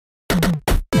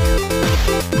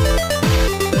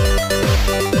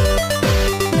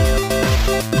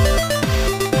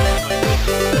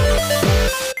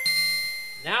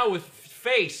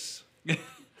face.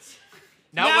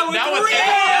 Now with entire body.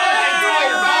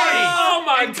 Oh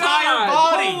my entire God.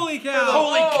 body. Holy cow.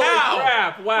 Holy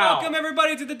crap! Wow. Welcome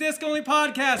everybody to the Disc Only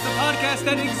Podcast, the podcast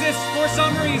that exists for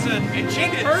some reason in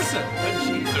person.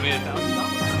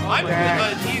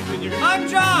 I'm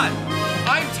John.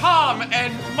 I'm Tom,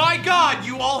 and my God,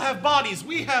 you all have bodies.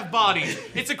 We have bodies.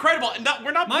 It's incredible.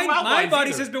 We're not My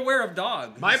body says beware of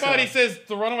dog. My body says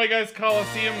the Runaway Guys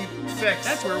Colosseum 6.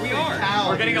 That's where we are.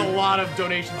 We're getting a lot of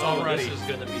donations already. This is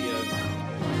gonna be a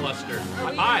cluster.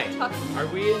 Are we Hi. talking- Are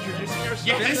we introducing ourselves?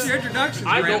 Yes. Finish your introductions,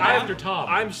 I go Grandpa. after Tom.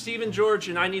 I'm Steven George,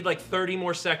 and I need like 30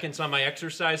 more seconds on my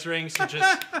exercise ring. So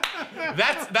just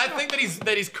That thing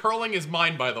that he's curling is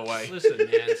mine, by the way. listen,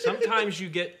 man. Sometimes you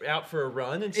get out for a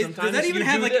run, and sometimes Does that even you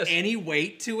have do like this. any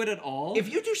weight to it at all?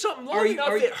 If you do something long are you, enough,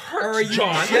 are, it or hurts, are you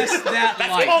John. just that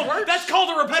light? That's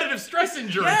called a repetitive stress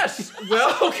injury. Yes.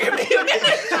 Well, give me a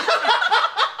minute.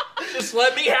 Just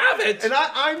let me have it. And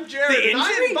I'm Jared, The and I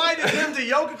injury? invited him to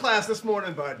yoga class this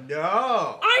morning, but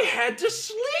no. I had to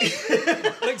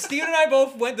sleep. Like Steven and I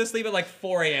both went to sleep at like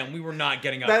 4 a.m. We were not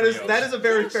getting up. That for is yoga. a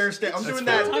very fair statement. I'm doing What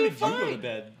that. time did you go to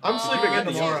bed? I'm sleeping in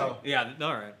the tomorrow. Yeah,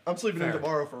 all right. I'm sleeping in Fair.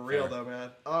 tomorrow for real, though,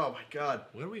 man. Oh my God.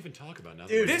 What do we even talk about now?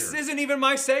 Dude, This isn't even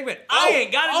my segment. I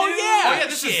ain't got to do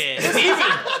This shit.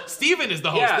 is Steven is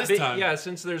the host this time. Yeah,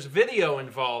 since there's video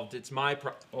involved, it's my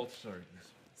Oh, sorry.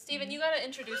 Steven, you gotta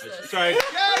introduce this. Sorry. Yeah,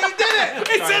 you did it!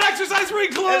 It's an exercise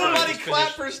ring close. Everybody Just clap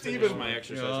finished- for finished Steven. my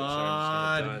exercise. I'm sorry,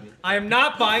 I'm just done. I am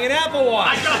not buying an Apple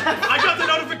Watch. I got the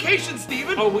notification,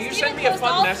 Steven. Oh, will you Steven send me a closed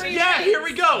all fun three message? Yeah, here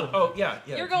we go. Oh, yeah.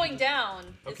 You're going down.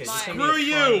 Okay, It's just mine. send me Screw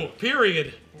you.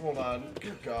 Period. Hold on.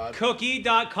 Good God.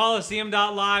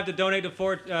 Cookie.colosseum.live to donate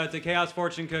to Chaos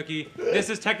Fortune Cookie. This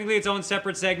is technically its own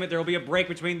separate segment. There will be a break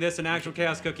between this and actual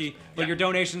Chaos Cookie, but your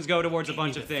donations go towards a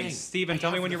bunch of things. Steven,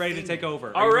 tell me when you're ready to take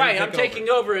over. All right, I'm taking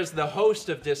over as the host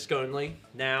of Disc Only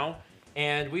now,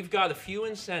 and we've got a few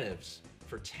incentives.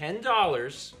 For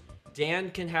 $10,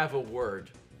 Dan can have a word.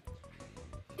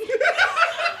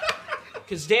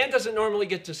 Because Dan doesn't normally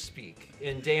get to speak,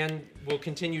 and Dan will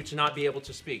continue to not be able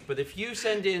to speak. But if you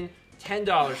send in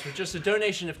 $10, for just a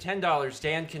donation of $10,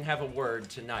 Dan can have a word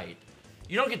tonight.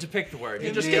 You don't get to pick the word.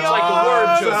 He just gets like a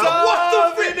word chosen.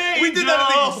 What the frick? We did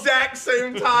that at the exact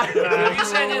same time. If you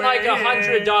send in like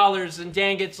 $100, and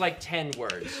Dan gets like 10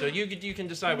 words. So you can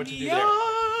decide what to do there.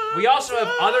 We also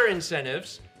have other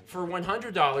incentives. For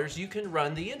 $100, you can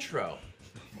run the intro.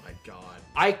 Oh my God.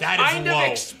 I That is kind of low.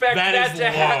 expect That that is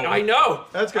to happen. low. I know.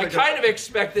 That's gonna I go- kind of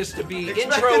expect this to be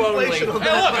Expect intro only. inflation on Hey,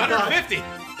 that. look, 150.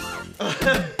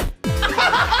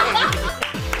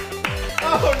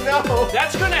 Oh no.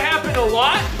 That's going to happen a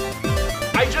lot.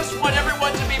 I just want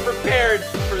everyone to be prepared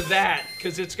for that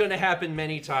because it's going to happen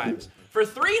many times. For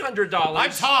 $300,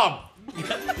 I'm Tom.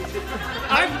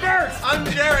 I'm first. I'm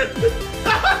Jared.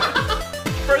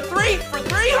 For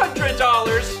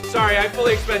 $300, sorry, I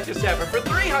fully expect this to happen. For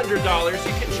 $300,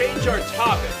 you can change our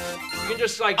topic. You can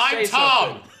just like I'm say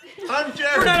Tom. something. I'm We're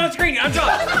Jared. not on screen. I'm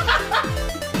done.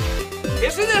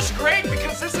 Isn't this great?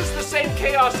 Because this is the same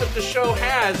chaos that the show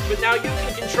has, but now you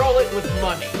can control it with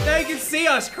money. Now you can see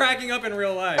us cracking up in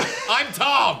real life. I'm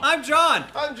Tom. I'm John.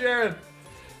 I'm Jared.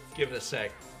 Give it a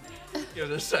sec. Give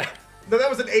it a sec. No, that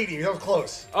was an 80. That was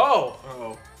close.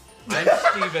 Oh. I'm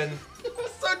Steven.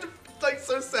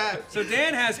 So sad. So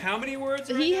Dan has how many words?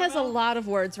 He has a lot of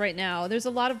words right now. There's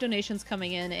a lot of donations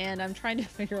coming in, and I'm trying to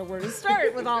figure out where to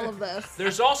start with all of this.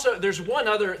 There's one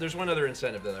other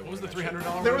incentive that I What was the $300?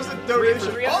 $300? There was a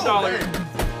donation. $300.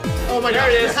 Oh my There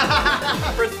God. it is.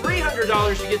 For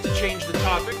 $300, you get to change the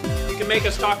topic. You can make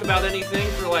us talk about anything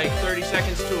for like 30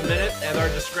 seconds to a minute at our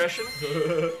discretion.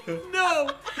 No.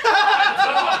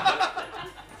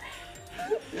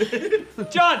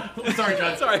 John. Sorry,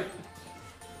 John. Sorry.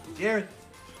 Jared.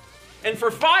 And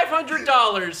for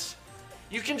 $500,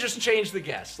 you can just change the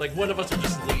guest. Like one of us will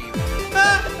just leave.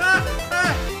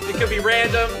 It could be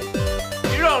random.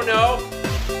 You don't know.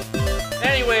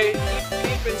 Anyway,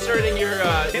 keep inserting your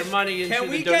money into Can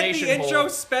we the get donation the intro hole.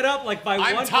 sped up like by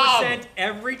I'm 1% Tom.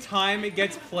 every time it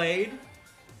gets played?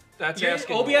 That's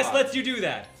asking a OBS lot. lets you do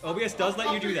that. OBS does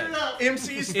let you do that.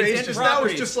 MC's face in just now is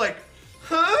properties. just like,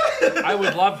 I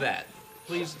would love that.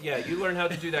 Please, yeah, you learn how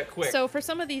to do that quick. So for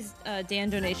some of these Dan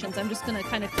donations, I'm just gonna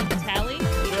kind of keep a tally.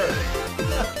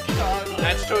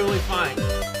 That's totally fine.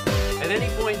 At any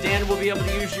point, Dan will be able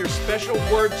to use your special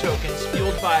word tokens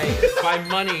fueled by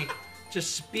money to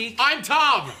speak I'm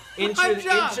Tom. into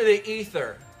the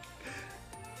ether.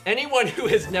 Anyone who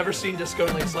has never seen Disc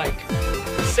Only is like,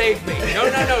 save me.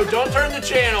 No, don't turn the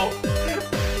channel.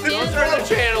 Don't turn the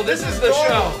channel. This is the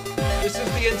show. This is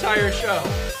the entire show.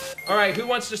 All right, who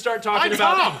wants to start talking I'm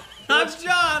about Tom. I'm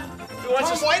John. Who wants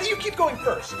Tom, to? why do you keep going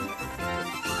first?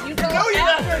 You go No, you're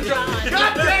after John.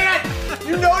 God dang it!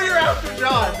 You know you're after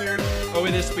John, dude. Oh,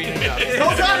 it is speeding up.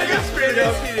 Oh God, it is speeding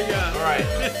up. Speeding up. All right.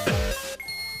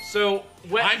 So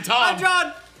when I'm Tom. I'm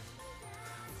John.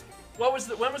 when was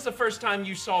the first time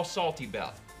you saw Salty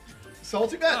Bell?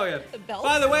 Salty bet. Oh yeah. The belt?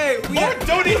 By the way, we Oh,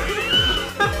 don't even.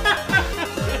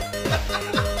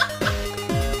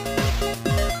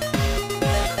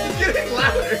 It's getting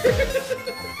louder.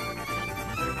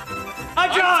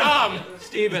 I'm John. Tom.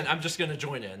 Steven, I'm just gonna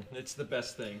join in. It's the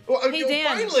best thing. Well, Hey, Dan.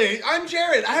 Finally, I'm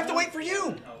Jared. I have to wait for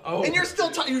you. Oh. And you're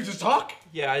still you just talk?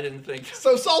 Yeah, I didn't think.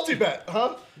 So salty bet,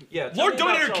 huh? Yeah. tell Lord me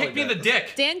about Donator Salty kicked me in the Bell.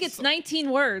 dick. Dan gets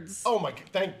 19 words. Oh my,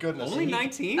 thank goodness. Only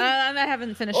 19? I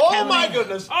haven't finished Oh counting. my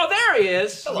goodness. Oh, there he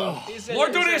is. Hello. He's in-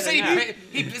 Lord he's Donator in said and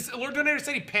out. Lord Donator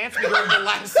said he pants me during the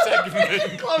last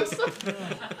segment, Close.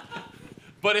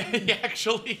 but he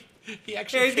actually Yeah,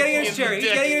 he's kicked getting me in his the chair. He's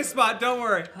dick. getting in his spot. Don't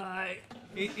worry. Hi.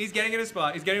 He's getting in his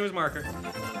spot. He's getting his marker.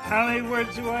 How many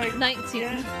words do I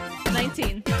 19.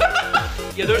 19.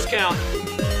 Yeah, those count.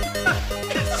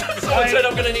 Someone said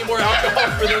I'm gonna need more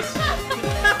alcohol for this.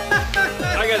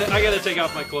 I gotta take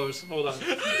off my clothes. Hold on.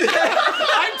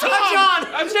 I'm Tom.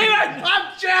 I'm Steven!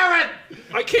 I'm Jared.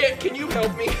 I can't. Can you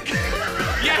help me?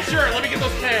 Yeah, sure. Let me get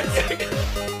those pants.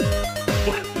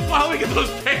 Why don't we get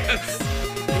those pants?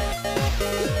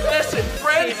 Listen,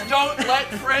 friends don't let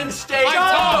friends stay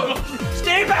I'm home. Tom.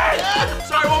 Steven!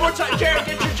 Sorry, one more time. Jared,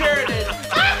 get your Jared in.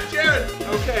 Jared.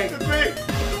 Okay. It's me.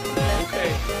 Okay.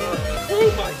 Oh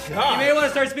my You god. may want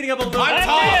to start speeding up a little. I'm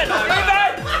Tom.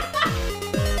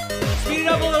 Speed it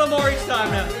up a little more each time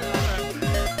now.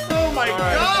 Oh my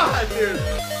God, dude.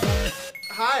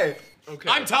 Hi. Okay.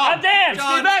 I'm Tom. I'm Dan.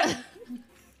 Steven!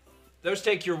 Those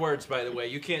take your words, by the way.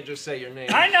 You can't just say your name.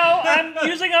 I know. I'm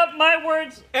using up my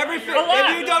words. If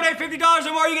lot. you donate $50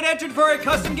 or more, you get entered for a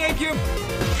custom GameCube.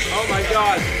 Oh my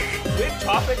god. We have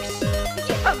topics?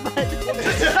 Yeah, but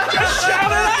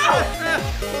Shout it out!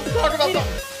 Let's talk about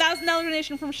something. $1,000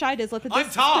 donation from Shy Diz. Let the I'm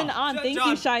disc Tom. spin on. Thank John.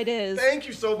 you, Shy Diz. Thank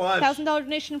you so much. $1,000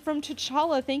 donation from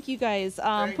T'Challa. Thank you guys.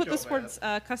 Thank Put you, this towards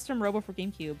custom robo for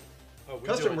GameCube. Oh, we're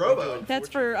Custom doing- Robo. we're doing That's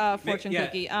Fortune. for Fortune Yeah.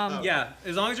 Cookie. Yeah,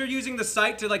 as long as you're using the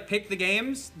site to like pick the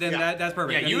games, then Yeah. that's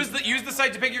perfect. Yeah, use the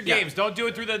site to pick your Yeah. games. Don't do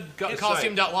it through the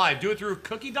Colosseum.live. Do it through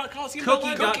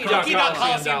cookie.colosseum.live.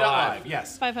 Cookie.colosseum.live.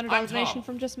 Yes. $500 I'm donation Tom.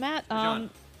 from Just Matt. John.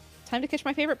 Time to catch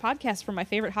my favorite podcast from my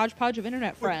favorite hodgepodge of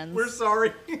internet friends. We're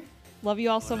sorry. Love you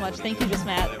all so much. Thank you, Just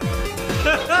Matt.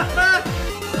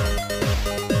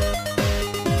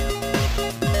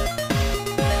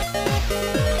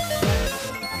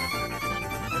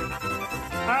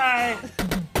 Hi.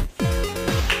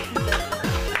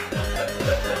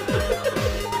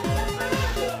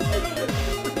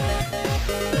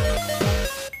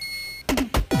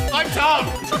 I'm Tom.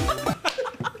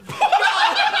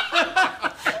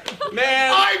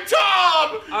 Man, I'm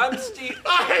Tom. I'm Steve.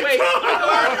 I'm Wait, Tom.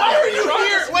 Why are you Trust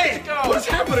here? us, Wait, let's go. what's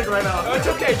happening right Oh, now? it's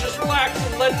okay. Just relax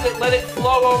and let it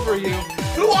flow over you.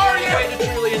 Who are Try you?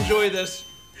 to truly enjoy this.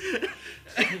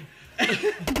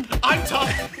 I'm Tom.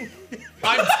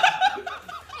 I'm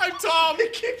Tom. He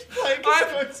keeps playing.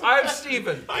 I'm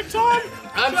Steven. I'm Tom.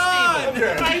 I'm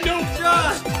Steven. I know.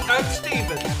 John. I'm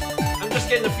Steven. I'm just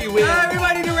getting a few wins.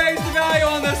 Everybody need to raise the value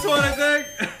on this one, I think.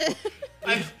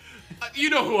 You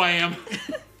know who I am.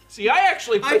 See, I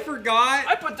actually I put, forgot.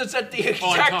 I put this at the Oh,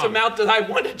 I'm exact Tom. amount that I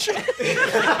wanted to.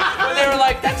 When they were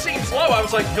like, that seems low, I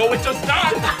was like, no, it does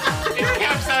not. It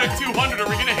caps out at 200. Are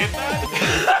we gonna hit that?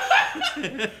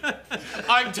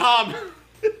 I'm Tom.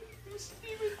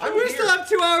 We still have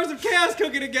 2 hours of Chaos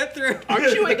Cookie to get through.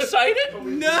 Aren't you excited?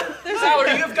 No.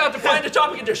 Howard, you've got to find a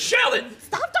topic and just shout it.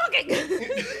 Stop talking!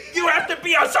 You have to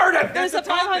be assertive. There's a the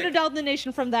topic. $500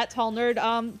 donation from That Tall Nerd.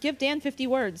 Give Dan 50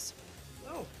 words.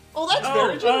 Oh, that's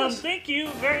very Oh, generous. thank you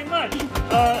very much.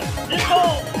 This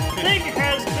whole thing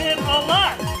has been a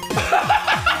lot.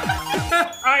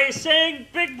 I sang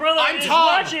Big Brother I'm is Tom.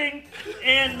 watching,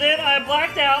 and then I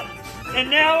blacked out, and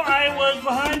now I was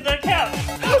behind the couch.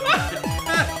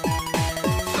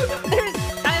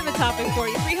 I have a topic for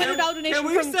you. $300 donation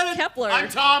we from set it- Kepler. I'm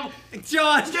Tom.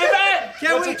 John. What's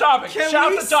the topic? can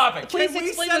Shout we the topic. Please Can we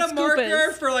explain set what a scoop marker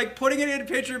is. for like putting it in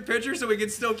picture so we can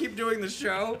still keep doing the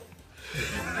show?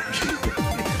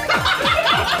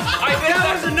 I think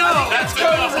That was a no. That's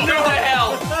goes good. to the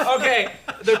hell. Okay,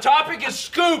 the topic is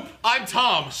scoop. I'm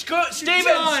Tom. Steven,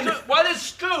 John. what is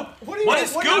scoop? What do you What mean?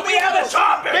 is What Scoop? do We you have mean? a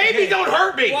topic. Baby, don't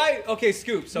hurt me. Why? Okay,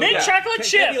 Scoop. So Mint chocolate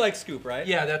chip. Maybe like Scoop, right?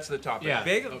 Yeah, that's the topic. Yeah.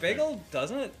 Bagel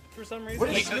doesn't for some reason.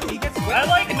 is He gets I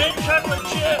like mint chocolate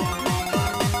chip.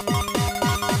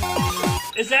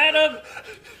 Is that a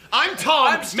I'm Tom.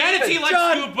 I'm Steven. Manatee likes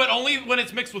John. scoop, but only when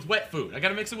it's mixed with wet food. I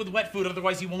gotta mix it with wet food,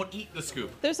 otherwise he won't eat the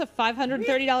scoop. There's a $530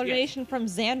 donation from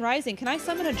Zan Rising. Can I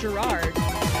summon a Gerard?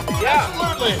 Yeah.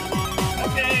 Absolutely.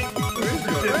 Okay.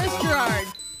 Where's Gerard?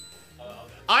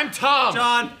 I'm Tom.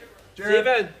 John.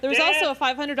 Steven. There was Dan. also a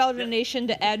 $500 donation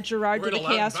to add Gerard We're to in the a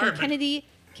loud Chaos from environment. Kennedy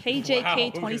KJK Wow,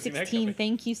 who could've seen that 2016. coming?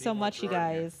 Thank you so much, you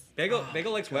guys.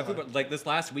 Bagel likes wet food, but like this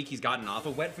last week he's gotten off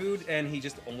of wet food and he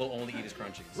just will only eat his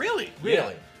crunchies. Really?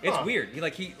 Really? It's weird. He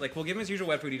we'll give him his usual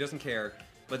wet food. He doesn't care,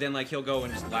 but then like he'll go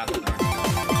and just laugh.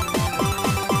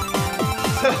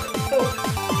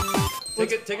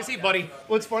 Take a seat, buddy.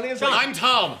 What's funny is I'm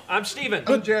Tom. I'm Steven.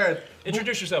 I'm Jared.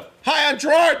 Introduce yourself. Hi, I'm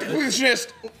Gerard. Who's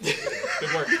just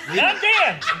Good work. I'm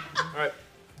Dan. All right.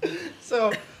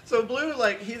 so Blue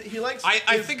like he likes.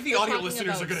 I think the audio talking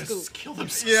listeners are about gonna scoop. kill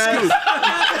themselves. Yes.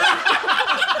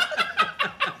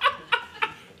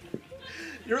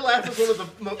 Your laugh is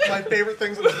one of my favorite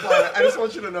things on this planet. I just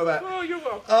want you to know that. Oh, you're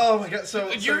welcome. Oh my god. So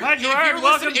Hi, Gerard. if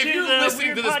Welcome you're to the listening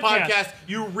weird to this podcast. podcast,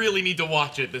 you really need to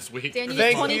watch it this week. Dan, you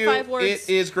thank get you. 25 words. It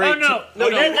is great. Oh no, No,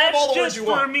 you have that's all the words just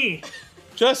you for want. me.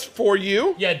 Just for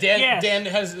you. Yeah, Dan. Yes. Dan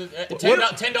has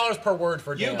 $10 per word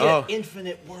for Dan. Oh.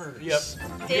 Infinite words. Yep.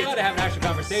 You gotta have an actual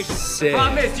conversation. Sick. The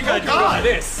problem is you gotta do it on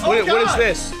this. What is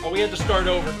this? Oh, we had to start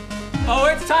over. Oh,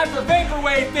 it's time for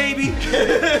Vaporwave, baby!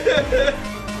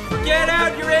 Get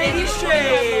out your 80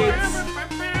 shades!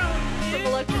 From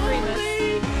Electric Remus.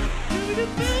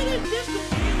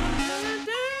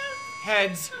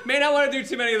 Heads. May not want to do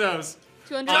too many of those.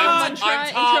 200 I'm one try,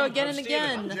 Tom. intro again and Steven.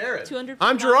 again. I'm Jared. 200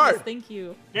 I'm for Gerard. Thomas, thank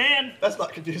you. Dan. That's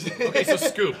not confusing. Okay, so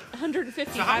scoop.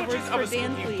 150 So how five much words of for a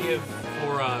Dan, scoop do you please. give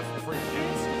for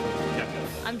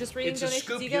I'm just reading It's a donations.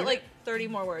 scoop You get unit? like 30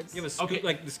 more words. You have a scoop, Okay.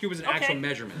 like the scoop is an Okay. actual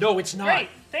measurement. No, it's not. Great.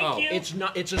 Thank Oh, you. It's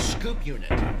not. It's a scoop unit.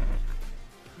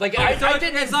 Like Oh, I so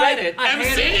didn't it's invent like it. a hand-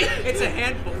 MC? It's a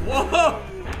handful. Whoa!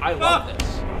 I love this.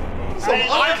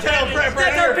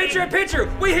 That's our picture in picture.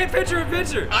 We hit picture in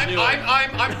picture. I'm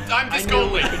disco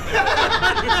only.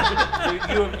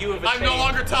 You have I'm no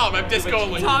longer Tom. I'm disco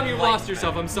only. Tom, you lost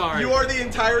yourself. I'm sorry. You are the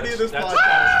entirety of this That's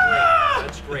podcast. great.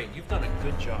 That's great. You've done a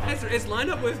good job. It's lined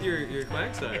up with your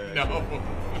Quagsire. No.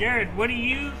 Jared, what do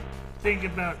you think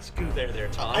about Scoop? There,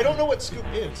 Tom. I don't know what scoop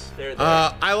is. There.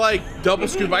 I like double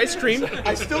scoop ice cream,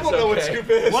 I still don't know what okay. sooop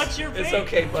is. What's your It's favorite?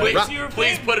 okay, buddy. What's your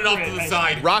Please put it off to the favorite?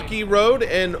 side. Rocky Road,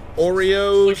 and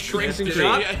Oreo Shrimp cookies and dip.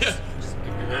 cream.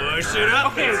 Push it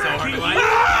up. Okay, It's so hard can to you- like.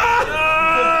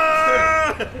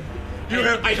 You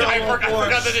have I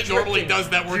forgot that it normally does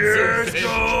that word.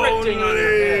 Restricting on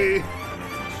your head.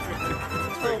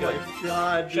 Oh my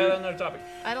god. Shout out another topic.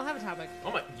 I don't have a topic.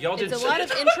 Oh my, y'all did. It's a lot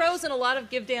of intros and a lot of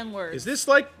give Dan words. Is this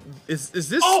like is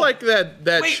this Oh! like that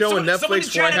Wait, show on someone in the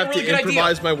Netflix where I chat had have a really to good idea.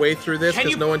 improvise my way through this Can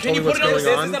because you- no one can told you me what's put it on going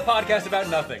this? This is a on? podcast about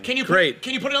nothing. Can you Great.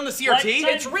 Can you put it on the Like CRT?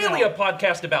 Seinfeld. It's really a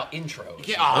podcast about intros.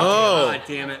 Yeah, Oh. God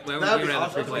damn it. Why would That'd you be rather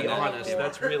awesome. freak like To be that? honest,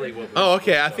 that's really what. Oh,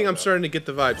 okay. I think I'm starting to get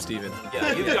the vibe, Steven.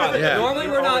 Yeah, you've got it. Yeah. Normally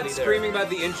You're we're not already there. screaming about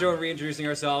the intro, reintroducing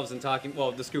ourselves, and talking.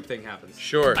 Well, the scoop thing happens.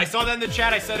 Sure. I saw that in the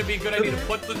chat. I said it'd be a good idea to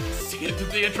put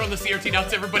the intro on the CRT. Now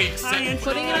it's everybody except.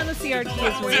 Putting it on the CRT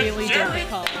is really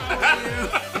difficult.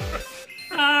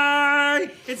 Hi.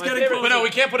 It's My gonna favorite- go. But no, we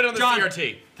can't put it on the John.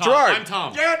 CRT. Tom, Gerard. I'm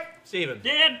Tom. Steven.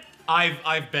 Dan.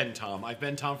 I've been Tom. I've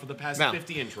been Tom for the past Now.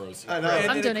 50 intros. I know.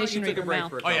 I'm donation You took a reader break now.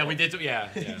 for a Oh yeah, couple. we did. Yeah.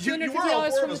 Yeah. You were all $250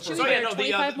 four from of the us for Chewy a yeah, Bear. no, the,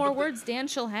 25 more the- words Dan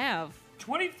shall have.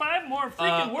 25 more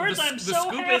freaking words. I'm the so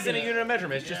scoop happy. isn't a unit of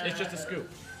measurement. It's just a scoop.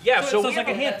 Yeah, So so it's we like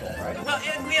a have handful, right? Well,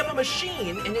 and we have a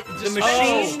machine, and it just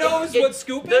machine knows what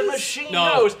scoop The is? machine No.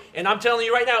 knows, and I'm telling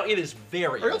you right now, it is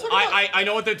very. Are you old. talking about? I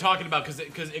know what they're talking about because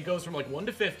it goes from like 1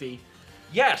 to 50.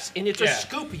 Yes, and it's Yeah. a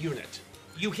scoop unit.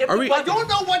 You hit Are the we- I button. don't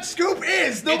know what scoop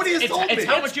is. Nobody has told me. It's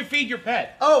how much you feed your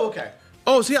pet. Oh, okay.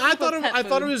 Oh, see, I of thought pet I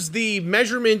thought it food. was the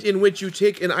measurement in which you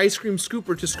take an ice cream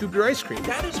scooper to scoop your ice cream.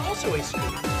 That is also a scoop.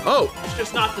 Oh, It's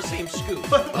just not the same scoop.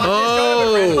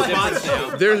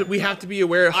 oh. There's we have to be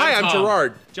aware. Hi, I'm Tom.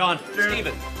 Gerard. John.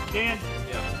 Steven. Dan.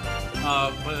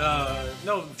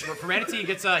 No, for Manatee he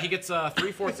gets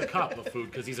 3/4 a cup of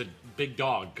food because he's a big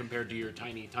dog compared to your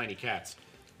tiny cats.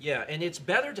 Yeah, and it's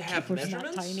better to have Keeper's not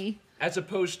measurements tiny. as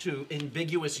opposed to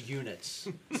ambiguous units.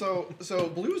 So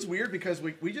Blue's weird because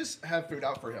we just have food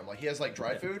out for him. Like he has like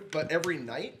dry food, but every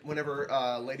night whenever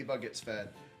Ladybug gets fed,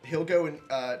 he'll go and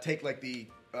take like the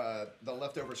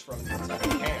leftovers from inside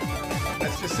the can.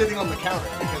 That's just sitting on the counter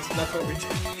because that's what we do.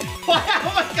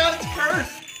 Oh my god, it's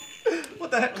cursed! What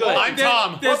the heck? Good. I'm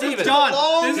Tom. This Steven. is John.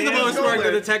 Long This is the man most work that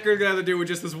shoulder. the tech guy's gonna do with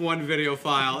just this one video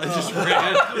file. It just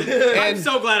ran. I'm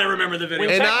so glad I remember the video.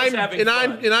 And Tech is having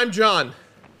fun. I'm John.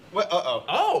 What? Uh-oh.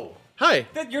 Oh, Hi.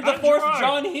 You're the fourth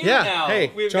John here Yeah, now.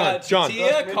 hey, We've John, got John.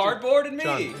 Tia, Cardboard, and me.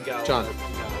 John.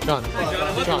 John.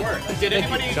 Did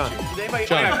anybody? John. Did anybody?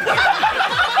 John.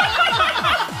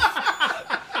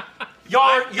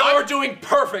 Y'all are doing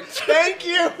perfect. Thank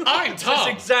you. I'm Tom. That's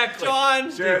exactly.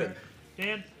 John. Jared.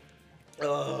 Dan. We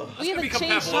have a become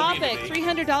change Pavlovian topic. to me.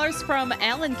 $300 from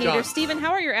Alan Gator. John. Steven, how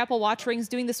are your Apple Watch rings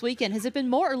doing this weekend? Has it been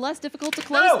more or less difficult to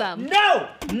close them? No!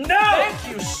 Thank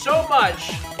you so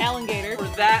much Alan Gator. for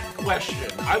that question.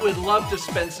 I would love to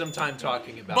spend some time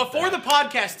talking about Before that. the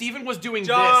podcast, Steven was doing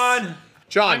John. this.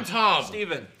 John. I'm Tom.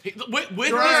 Steven. With this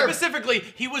Gerard. specifically,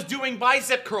 he was doing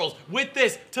bicep curls with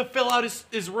this to fill out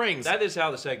his rings. That is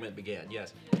how the segment began,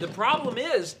 yes. The problem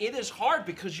is, it is hard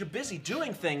because you're busy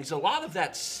doing things. A lot of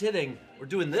that's sitting or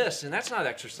doing this, and that's not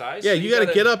exercise. Yeah, So you got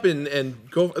to get up and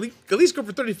go. At least go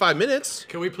for 35 minutes.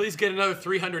 Can we please get another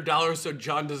 $300 so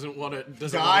John doesn't want to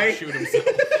Die? shoot himself?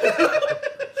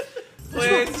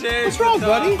 Please change. What's wrong,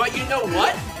 buddy? But you know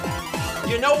what?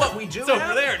 You know what we do It's over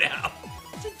have? there now.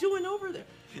 What's it doing over there?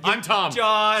 I'm Tom.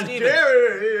 John.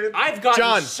 Jared. I've gotten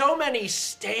John. so many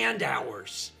stand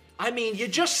hours. I mean, you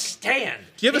just stand.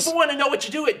 Do you have a People want to know what you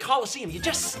do at Colosseum. You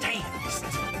just stand.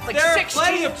 Like There are 16,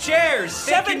 plenty of chairs.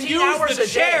 They can 17 use hours the a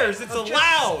day chairs. It's of just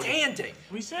allowed. standing.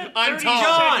 We said I'm 30 Tom.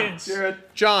 John. seconds. Jared.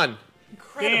 John.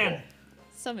 Dan.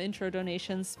 Some intro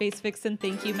donations. Space Vixen,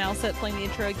 thank you. Mouset playing the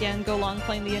intro again. Go Long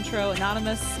playing the intro.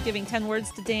 Anonymous giving 10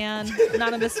 words to Dan.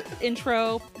 Anonymous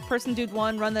intro. Person Dude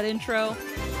 1, run that intro.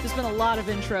 There's been a lot of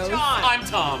intros. John. I'm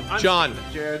Tom. John.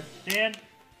 Jared. Dan.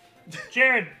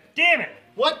 Jared. Damn it.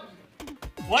 What?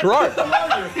 What? Gerard.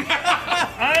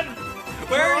 I'm.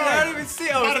 Where? I don't even see.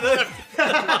 Oh,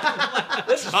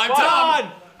 This is I'm fun.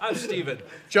 Tom. I'm Steven. I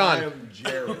John. am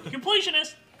Jared.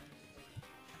 Completionist.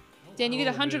 Dan, you get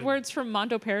 100 words from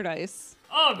Mondo Paradise.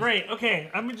 Oh, great. Okay.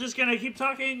 I'm just going to keep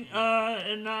talking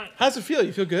and not. How's it feel?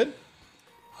 You feel good?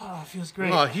 Oh, it feels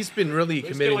great. Oh, he's been really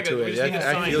committing like a- to we it. just need a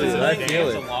I sign feel it. that I says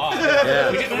feel Dan's it. a lot.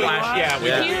 Yeah. We did the flash. Yeah. We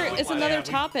Yeah. did. Here is another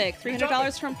topic.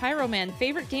 $300 from Pyroman.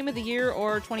 Favorite game of the year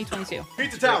or 2022?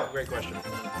 Pizza Tower. Great question.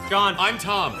 John. I'm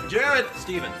Tom. Jared.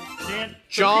 Steven. Dan.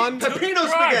 John. Pepino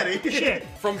Right. spaghetti. Shit.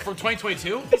 From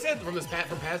 2022? He said from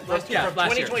past last year. From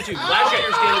last year. 2022. Last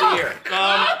year's game of the year.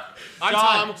 I'm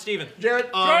John. Tom. Steven. Jared.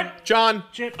 John.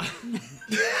 Shit.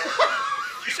 You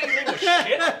say anything with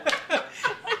shit?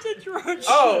 I said George.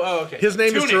 Oh, okay. His name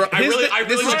is Tunic. Gerard. I really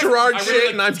This is like- Gerard I really shit,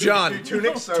 like and I'm John.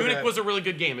 Tunic's so Tunic good. was a really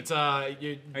good game. It's Are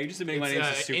you just admitting my it's,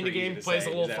 name is super indie easy game, to plays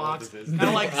say? a little Is that what fox. this is? Kind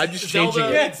of like I'm just Zelda,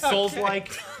 changing it.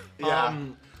 Souls-like. Yeah.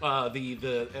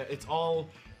 It's all.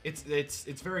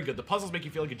 It's very good. The puzzles make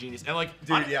you feel like a genius, and like,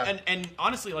 Dude, yeah. and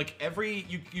honestly, like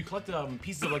you collect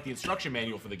pieces of like the instruction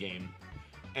manual for the game,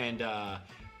 and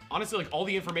honestly, like all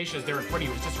the information is there in front of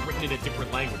you. It's just written in a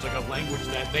different language, like a language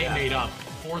that they made up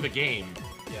for the game.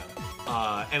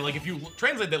 Yeah. And like if you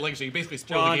translate that language, you basically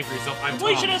spoil John. the game for yourself. I'm Tom.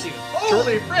 Completionist.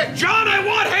 Holy frick. John, I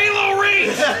want Halo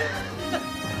rings.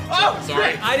 Oh,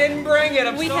 Sorry. I didn't bring it.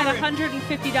 I'm We sorry. had a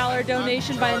 $150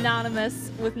 donation by Anonymous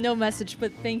with no message,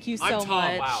 but thank you so I'm Tom.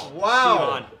 much. Wow.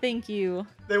 Wow. Thank you.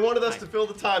 They wanted us to fill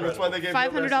the time. That's why they gave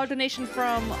 $500 me a message. donation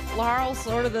from Lars,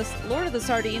 Lord of the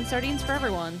Sardines. Sardines for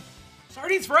everyone.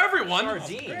 Sardines for everyone.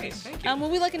 Sardines. Well,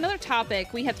 we like another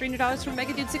topic. We had $300 from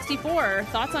MegaDude64.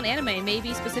 Thoughts on anime,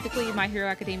 maybe specifically My Hero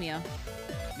Academia.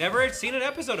 Never seen an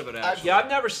episode of it, actually. Yeah, I've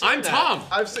never seen I'm that. Tom.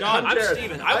 I've seen. John, I'm Jared.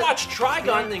 Steven. I watched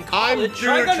Trigun in college.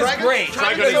 Trigun is great.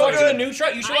 Trigun You is want good. a new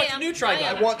Trigun? You should watch the new Trigun.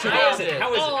 I want to. How is it?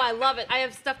 How is Oh, it? I love it. I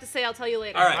have stuff to say. I'll tell you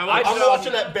later. All right. I'm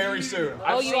watching that very soon.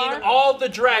 I've you seen are? all the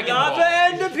Dragon Not the Ball.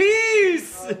 end of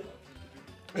peace.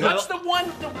 What's the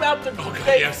one about the? God,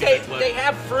 they, yeah, I've seen they, that clip. they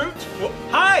have fruit.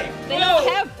 Hi. They don't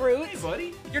have fruits.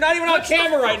 Buddy. You're not even on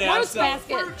camera right now. Fruits So.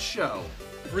 basket. Fruit show.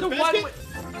 Fruit The basket? one.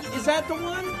 Is that the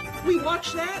one? We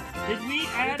watched that. Did we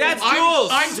add? That's I'm- Jules.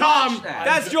 I'm Tom.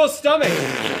 That's Jules' stomach.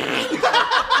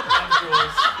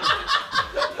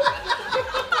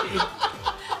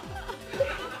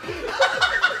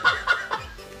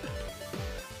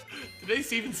 Did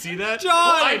they even see that? John!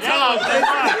 I'm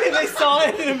Tom. They saw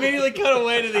it and immediately cut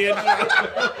away to the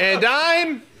intro. And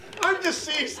I'm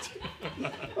deceased.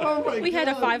 Oh my We had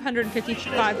a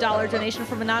 $555 donation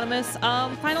from Anonymous.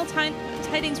 Final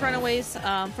tidings runaways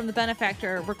from the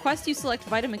benefactor. Request you select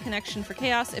Vitamin Connection for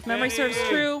Chaos. If memory serves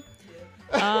true,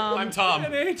 I'm Tom.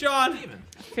 Hey, John.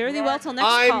 fare thee well till next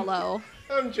I'm- follow.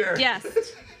 I'm Jared.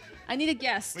 Guest. I need a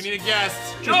guest. We need a guest.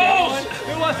 Jules!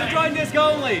 Who wants to join disc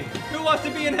only? Who wants to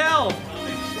be in hell?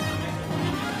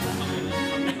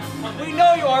 We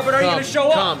know you are, but are you going to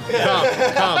show up?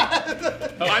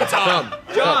 Come. I'm Tom.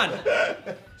 John.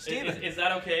 Steven. Is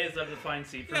that okay? Is that a fine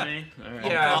seat for me?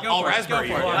 Yeah, I'll raspberry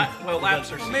you. well,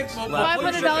 laps are seats.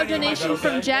 $500 donation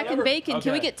from Jack and Bacon.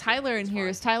 Can we get Tyler in here?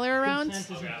 Is Tyler around?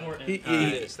 Consent is important. He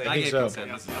is. I Thank you. gave so.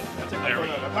 consent. So,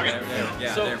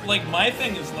 there we like, my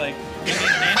thing is, like,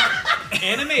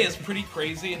 anime is pretty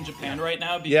crazy in Japan right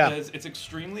now Yeah. because it's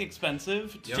extremely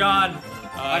expensive. John.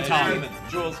 I'm Tom.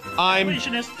 Jules. I'm.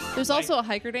 Completionist. There's also a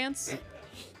hiker dance.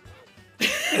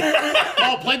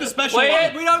 Oh, play the special Play one.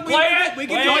 it. We don't. We Play can it.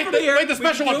 do it from here. Wait, the We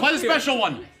can special do one. it Play the from here. special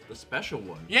one. The special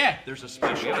one. Yeah. There's a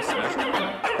special.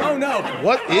 Oh no.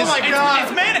 What is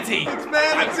It's Manatee. It's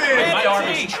Manatee. My arm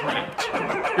is trapped.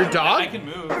 your I dog? can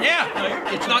move.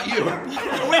 Yeah. It's not you.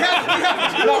 We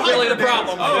have Not really the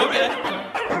problem. Oh, okay.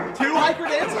 2 hiker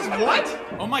dances. What?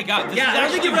 Oh my god. This Yeah, is I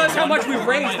don't think you actually realize how much we've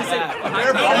wonderful raised for to my say. back.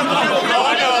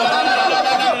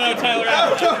 No, Tyler.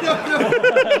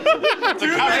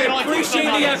 I Appreciate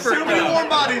the effort. Too many warm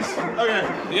bodies. Okay.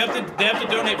 They have to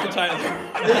donate for Tyler.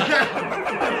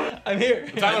 I'm here.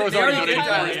 Tyler was already donating.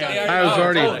 I was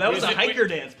already. Oh, that was a hiker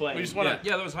dance playing. We just want to.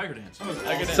 Yeah, that was hiker dance.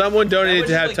 Someone donated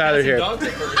to have Tyler here.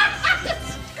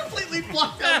 Completely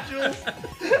blocked out, Jules.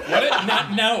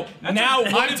 Now,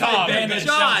 what if I Tom. vanished?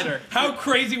 John. How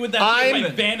crazy would that be if I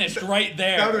vanished right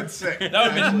there? That would be sick. That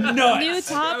would be nuts. New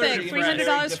topic. Very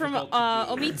 $300 from difficult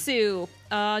to do. Omitsu.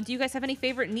 Do you guys have any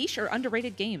favorite niche or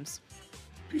underrated games?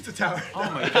 Pizza Tower. Oh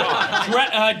my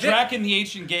god. Drac in the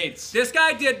Ancient Gates. This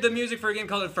guy did the music for a game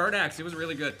called Fernax. It was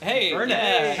really good. Hey,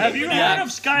 Have you heard of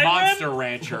Skyrim? Monster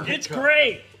Rancher. It's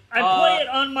great. I play it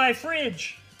on my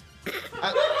fridge.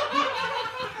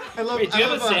 I love. Wait, do you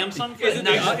have a I love, Samsung? Is it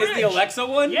the Alexa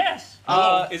one? Yes.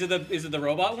 Is it the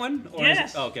robot one? Or Yes.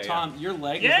 Is it, okay. Tom, your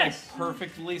leg Yes. is like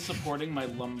perfectly supporting my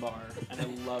lumbar, and I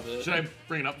love it. Should I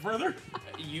bring it up further?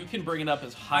 You can bring it up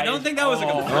as high. I don't as- think that was a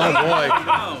good.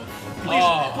 Oh boy.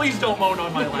 No. Please don't moan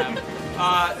on my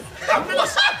lap.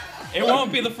 It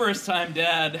won't be the first time,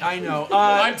 Dad. I know.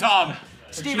 I'm Tom.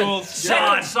 Steven, Jules.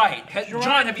 Second Sight.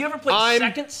 John, have you ever played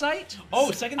Second Sight?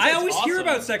 Oh, Second I Sight's always hear awesome.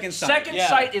 about Second Sight. Second Yeah.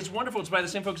 Sight is wonderful. It's by the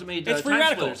same folks that made It's Free Time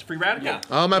Radical. Splitters. Free Radical. Yeah.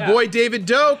 Oh, my boy David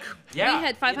Doak. Yeah. We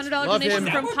had $500 Love donation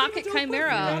him. from Pocket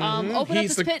Chimera. Open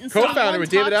He's up the this pit and co-founder see with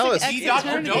David one Ellis. toxic He Dr.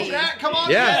 eternity. Jack, come on.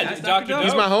 Yeah, Dr.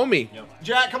 he's my homie.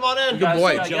 Jack, come on in. Good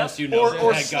boy. Yes, you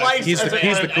Or Slice. He's as the it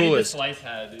he's were. the coolest. Slice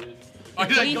hat, dude.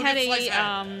 We had a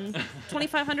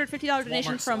 $2,550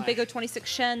 donation from Big O26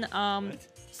 Shen,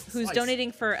 who's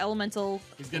donating for Elemental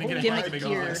gimmick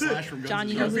gear. John,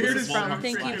 you know who this is from.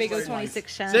 Thank you, Big O26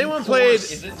 Shen. Has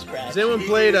anyone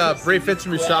played Brave Fencer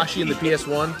Musashi in the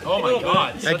PS1? Oh my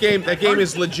god. That game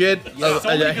is legit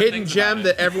a hidden gem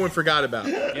that everyone forgot about.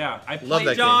 Yeah. I Love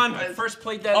that John. I first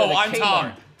played that Oh, at a I'm Kmart.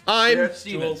 Tom. I'm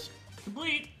Steven.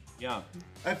 Complete. Yeah.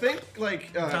 I think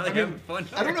like I Sounds like mean, having fun.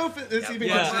 I don't know if it's even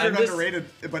Yeah, considered I'm just- underrated,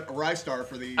 but Rystar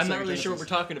for the. I'm not Sega really sure what we're Genesis.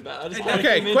 talking about. I just okay.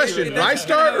 came into Question: it.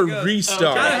 Rystar or John,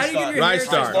 Restart? how do you get your hair?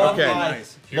 Rystar. Long Okay.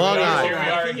 eyes. Long Here eye. we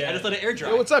are again. I just let it air dry.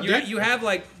 Yo, what's up, You, dude? you have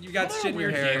like you got shit in your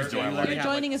hair. games do I You like? already You're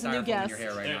have, joining as a new styrofoam in your guest.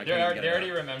 hair right now. I They can't get it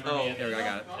already out. remember Oh, me. there we go. I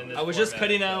got it. I was just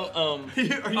cutting out. Okay,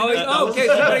 so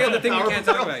putting out the thing we can't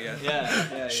talk about yet.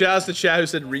 Yeah. Shout out to Chad who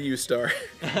said Ryu Star.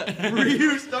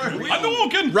 Rystar. I'm the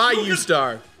Vulcan. Ryu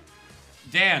Star.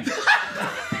 Dan.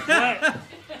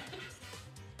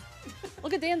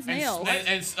 Look at Dan's nails.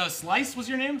 And Slice was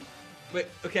your name? Wait,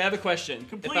 okay, I have a question.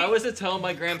 Complete. If I was to tell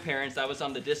my grandparents I was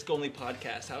on the Disc Only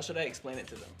podcast, how should I explain it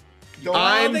to them?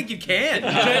 I don't think you can.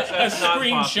 A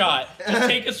screenshot. Just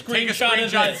take a screenshot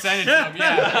of and this. send it to them.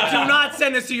 Yeah. Do not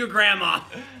send this to your grandma.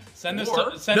 Send this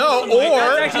to. Send No, this to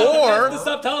my- That's the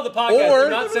subtitle of the podcast. or Do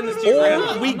not send this to your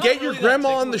grandma. we get your grandma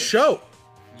on the show.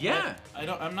 Yeah.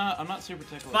 I'm not super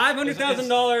ticklish.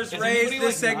 $500,000 Is raised anybody, this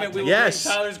like, segment. not We will Yes.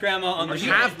 bring Tyler's grandma on the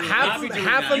show. Half We will not be doing a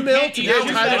that. mil to get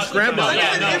you Tyler's can't- grandma.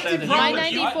 My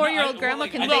 94-year-old grandma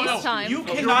can FaceTime. You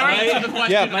cannot answer the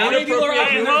question. Yeah. My maybe Laura,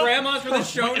 Hey, your well- grandmas for the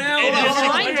show now. Mine would.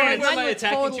 Where Mine my would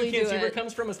attacking totally toucan do zebra it.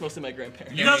 comes from is mostly my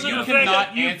grandparents. You Doesn't affect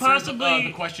cannot you answer possibly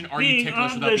the question, are you being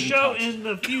ticklish on without the being show touched? in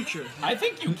the future. I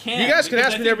think you can. You guys can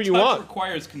because ask I whenever think you touch want.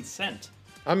 requires consent.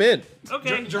 I'm in.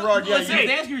 Okay. Gerard, yeah, Listen, you- If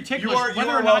they ask you ticklish, You are whether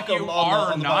or not welcome you on the- are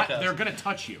or on the not, podcast. they're gonna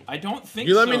touch you. I don't think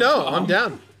You let me so, know. Tom. I'm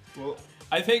down.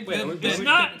 I think it's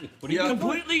not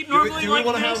completely Do normally we like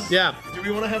want to this. have? Yeah. Do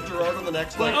we want to have Gerard on the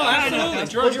next one? Oh, absolutely.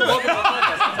 George, you're welcome to the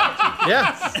podcast.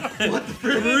 Yeah.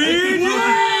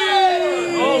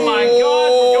 Oh my god,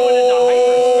 we're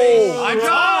going into hyperspace. I'm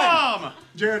Tom!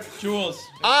 Jared, Jules.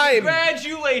 I'm.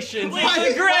 Congratulations, why it's the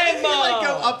did he like go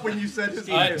grandma! up when you said his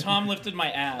name? Tom lifted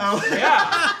my ass. Oh.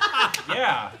 Yeah.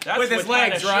 Yeah, that's With his what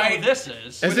kind legs, of show right? this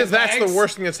is. As if that's the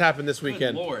worst thing that's happened this Good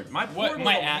weekend. Lord, my poor What?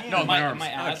 My little ass? man. No, my arms. my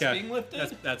ass Okay. being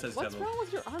lifted. That's What's wrong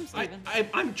with your arm, Steven?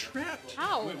 I'm trapped.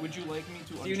 How? Would you like me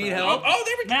to? Do you need untrap? help? Oh,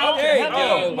 there we go. Now, There you how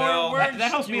go. many Well, more words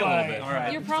that helps me do a little I- bit. All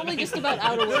right. You're probably just about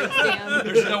out of words, Dan.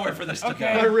 There's nowhere for this to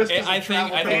Okay. go. My wrist I doesn't think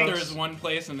travel there fast. is one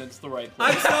place, and it's the right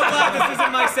I'm place. so glad this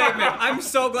isn't my segment. I'm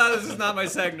so glad this is not my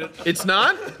segment. It's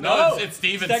not? No, it's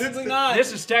Steven's. Technically not.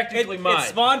 This is technically mine. It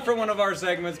spawned for one of our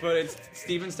segments, but it's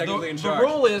Steven's technically in The charge.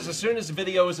 rule is, as soon as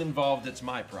video is involved, it's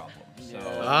my problem. So.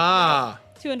 Ah.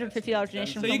 $250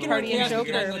 donation So you from can Party and you can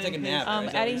Joker. go take a nap. right?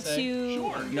 Is that Adding what you're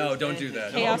saying? to No, don't do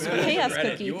that. Chaos You'll regret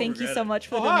it. Cookie. You will Thank you regret so it. much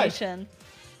for the hi. donation.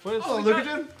 Oh, look at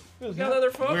him. We got other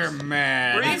folks? We're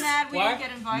mad. I'm mad we What? didn't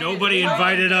get invited. Nobody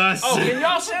invited us. Oh,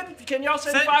 can y'all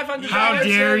send $500? How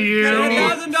dare you?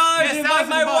 $1,000 to invite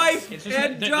my $1,000. wife It's just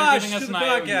and they're Josh giving us to the an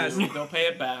IOU. podcast. They'll pay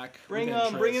it back. Bring with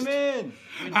him interest. in.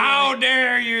 How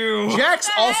dare you?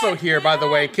 Jack's also here, by the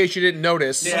way, in case you didn't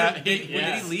notice. Yeah. Did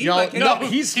he leave? Y'all, Like, no,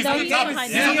 he's No, on the he's top.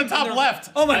 behind He's on you. the top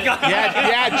left. Oh my god.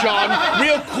 yeah, John.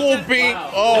 Real cool beat.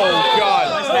 Oh,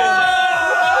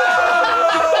 God.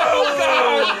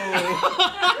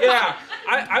 Yeah,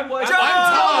 I'm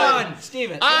John!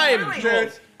 Steven. I'm-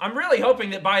 I'm really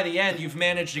hoping that by the end you've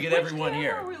managed to get everyone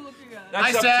here. Are we looking at? That's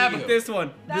Hi, up Sam. to you. This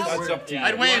one. That's up to you.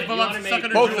 I'd wave, but I'm stuck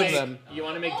under Both of Jules. them. You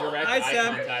want to make direct Hi, eye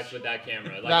Sam. contact with that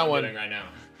camera, like That I'm one. doing right now.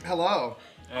 Hello.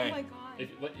 Oh my god. If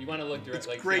you want to look direct, It's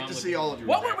like great Tom to look see all of you.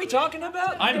 What were we talking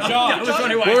about? I'm Josh. We're I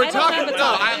don't have talking a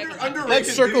about. topic. Underrated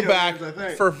Let's circle video back games,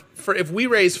 I think. for if we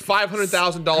raise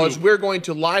 $500,000, we're going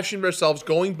to live stream ourselves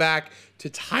going back to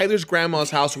Tyler's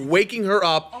grandma's house, waking her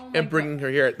up and bringing her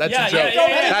here. That's Yeah, a joke. yeah, yeah,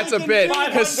 yeah. That's a bit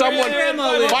because someone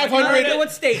Grandma lives. 500.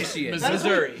 What state is she in?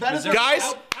 Missouri. That is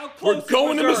Guys, we're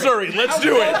going to Missouri. Let's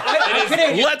do it. I'm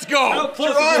kidding. Let's go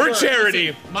close for is Missouri?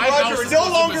 charity. My house Roger, is no close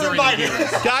to longer Missouri invited.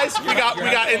 to Guys, we got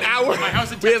an hour.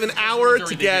 house in We have an Texas is hour Missouri to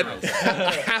to get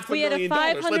Heroes. We had a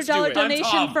 $500,000. Let's do $500 it. donation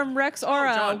Tom. from Rex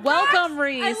Aura. Welcome,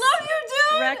 Reese. I love you,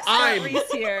 dude. Rex I'm-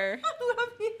 Reese here. I love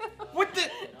you. What the?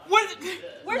 What?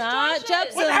 Where's Not Josh?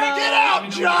 Jepson, though.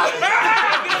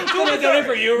 Gonna donate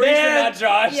for you, Reese, and not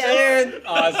Josh. Yes.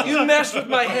 Awesome. You messed with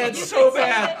my head so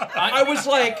bad. I was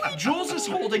like, Jules is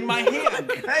holding my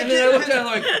hand. And then I looked at it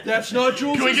like, that's not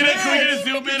Jules' Can we get hand. a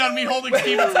zoom in on me holding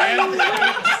Steven's hand?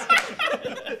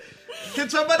 Can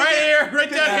somebody Right get- here,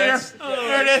 right down here.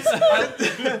 There it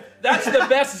is. That's the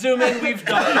best zoom in we've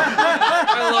done.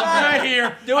 I love that. Right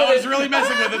here. Do I it was in- really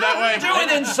messing with it that way. Do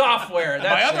it in software. My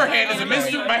That's other hand is a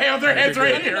mystery. My other hand's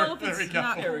right here. No, There we it's go.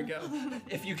 not. There we go.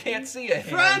 If you can't see a hand,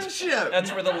 Friendship.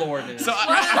 that's where the Lord is. So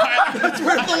That's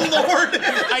where the Lord is.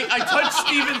 I touched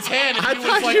Steven's hand and I he was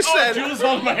thought like, you oh, said- Jules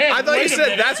holding my hand. I thought you Wait a said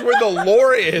minute. that's where the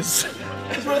lore is.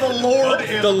 That's where the Lord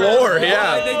is. The lore, I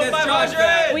yeah. think that's Josh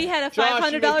back. We had a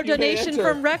Josh, you $500 make- you may donation enter.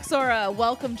 from Rex Aura.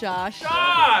 Welcome, Josh.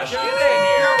 Josh, get in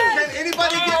here. Can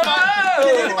anybody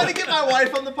get my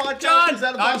wife on the podcast? John, Is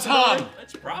that a I'm possibility? Tom.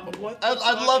 That's probably.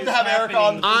 I'd love to have Erica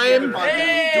on. I'm- the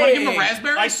podcast. Do you want to give him a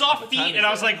raspberry? I saw feet and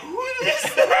I was like, who is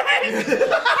this?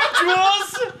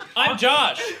 Jules? I'm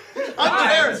Josh. I'm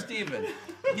Jared. Steven.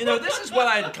 You know, this is what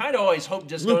I'd kind of always hoped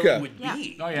Disco Luca. would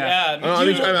be. Oh, yeah. Yeah.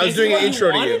 I was doing an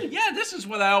intro to you. Yeah, this is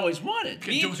what I always wanted.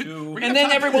 Me too. And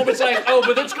then everyone was like, "Oh,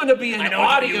 but it's going to be an know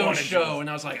what you audio wanted, show," and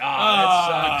I was like,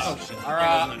 "Ah, that sucks."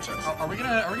 Are we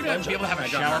gonna be able to have a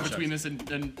shower between this and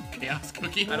Chaos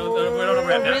Cookie? We don't know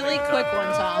where A really quick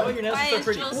one, Tom. Why is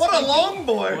Jules What a stinky? long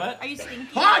boy. Are you stinky?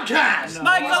 Podcast.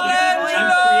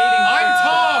 Michelangelo! I'm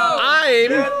Tom.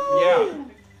 I'm. Yeah.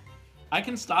 I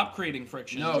can stop creating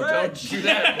friction. No, don't do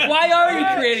that. Why are you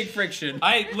creating friction?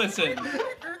 Listen.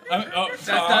 That's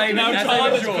not even- now that's Tom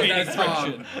not is even creating Jules, that's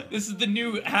friction. This is the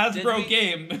new Hasbro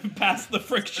game. Pass the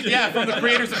friction. Yeah, from the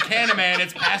creators of Canaman,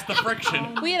 it's past the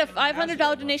friction. We had a $500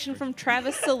 donation from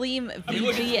Travis Salim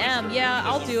VGM. Yeah,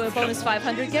 I'll do a bonus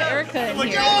 500. Get Erica in Yo,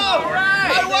 here.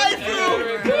 my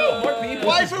waifu. More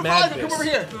people. Waifu 5, come over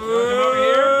here.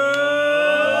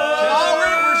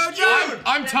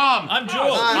 I'm Tom. I'm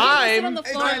Jules. Sit on the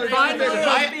Hey, floor. Tyler, Find Tyler, it.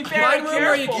 Tyler. Be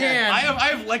very careful. I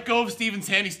have let go of Steven's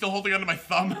hand. He's still holding onto my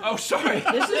thumb. Oh, sorry.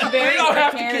 This is very don't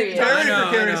have to get precarious. Very I know,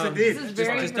 precarious I know. indeed. This is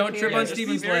very Just don't trip on precarious.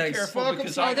 Steven's Be very legs. careful Welcome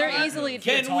because Oh, they're easily.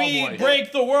 Can we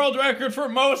break the world record for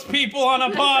most people on a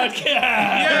podcast?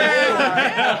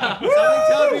 Something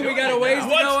tells me we got a ways to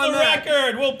go What's on the that.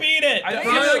 record? We'll beat it. I think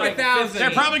Probably it's like 1,000.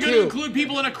 They're probably going to include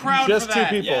people in a crowd Just for two that.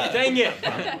 people. Yeah. Dang it.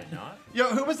 Yo,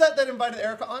 who was that invted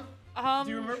Erica on? Do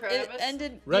you remember? It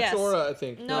ended. Rex yes. Aura, I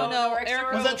think. No, Rex Eric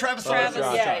Aura. Was that Travis? Travis.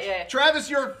 Yeah. Travis,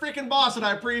 you're a freaking boss, and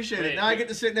I appreciate it. Now I get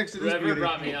to sit next to this Whoever beauty.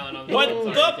 brought me on, What sorry, the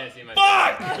you can't see my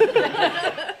fuck?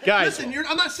 Guys, Listen,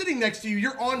 I'm not sitting next to you.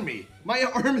 You're on me. My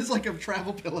arm is like a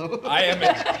travel pillow. I am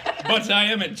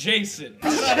adjacent.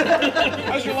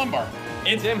 How's your lumbar?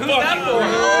 It's Tim, who's fucking that for?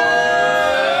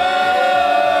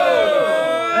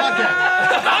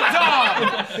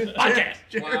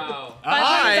 Podcast. Wow.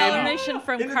 $500 donation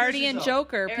from Introduce Cardi and yourself.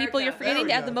 Joker. People, you're There forgetting we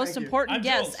to add go, the most thank you. important I'm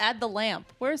guest. Jules. Add the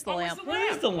lamp. Where's the lamp?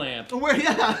 Where's the lamp? Where?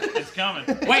 Yeah. It's coming.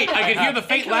 Wait, I can hear the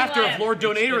faint Incoming laughter of lamp. Lord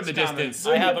Donator in the It's coming. distance.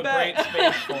 I have a great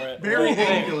space for it. Very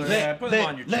angular. Yeah, put them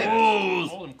on your chest.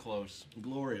 Hold them close.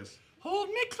 Glorious. Hold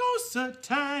me closer,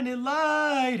 tiny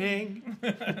lighting.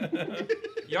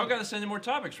 Y'all gotta send in more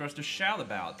topics for us to shout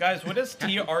about. Guys, what does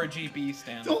TRGB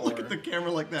stand Don't for? look at the camera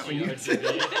like that when you say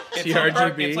TRG.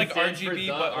 TRGB. It's like Stands for RGB,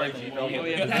 the but like RGB. Oh,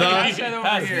 yeah. The- Pass that over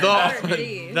Pass here. the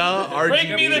RGB.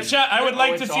 Bring me the child. I would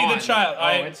like to it's see the on. child. Oh,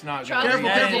 it's not. Careful,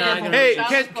 careful. Hey,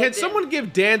 can someone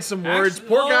give Dan some words?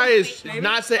 Poor guy has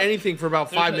not said anything for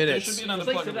about 5 There minutes. should be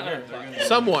another plug in here.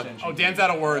 Someone. Oh, Dan's out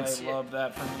of words. I love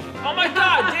that for me. Oh my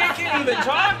God, Dan can't even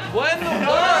talk. What in the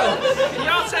world? Can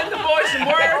y'all send the boy some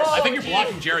words? I think you're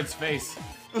blocking Jared's face.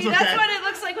 See, that's what it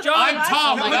looks like with I'm the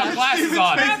Tom. I got glasses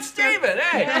on. I'm Steven.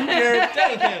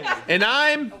 Hey. And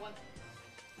I'm.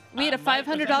 We had a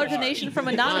 $500 donation from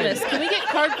Anonymous. Can we get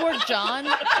Cardboard John?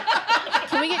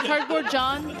 Can we get Cardboard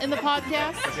John in the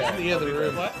podcast? In the other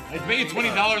room. I bet you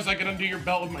 $20 I can undo your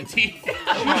belt with my teeth.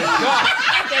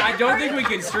 I don't think we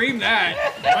can stream that.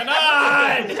 Why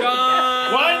not?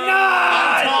 John. Why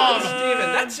not?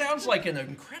 Steven, that sounds like an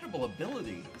incredible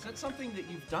ability. Is that something that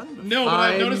you've done before? No, but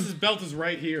I've I'm- noticed his belt is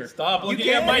right here. Stop looking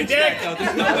at my dick.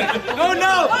 Oh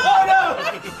no! Oh no!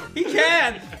 He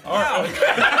can.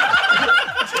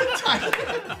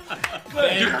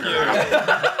 Thank you.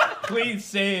 Please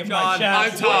save my John,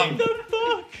 chat. I'm Tom.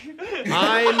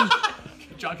 I'm.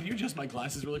 John, can you adjust my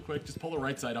glasses really quick? Just pull the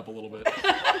right side up a little bit.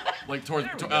 Like toward.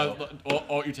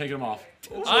 Oh, you're taking them off.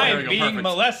 There we I'm go, being perfect.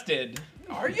 molested.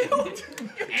 Are you? You're doing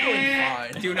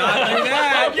fine. Do not do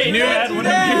that. Okay, New, Dad, what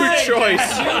new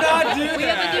choice. Do not do We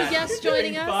have a new that. guest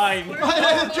joining us. Fine.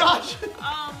 Josh.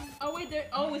 Oh wait, there.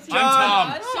 Oh, it's I'm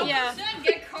Tom. So Yeah.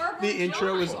 get cardboard. The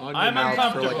intro was on your I'm mouth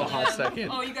for like a uncomfortable. hot second.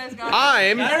 Oh, you guys got it.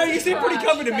 I'm. I don't know. You seem pretty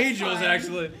coming to me, Jules.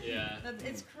 Actually. Yeah.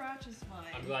 It's crotch is fine.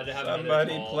 I'm glad to have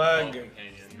Somebody another plug.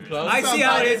 companion. I see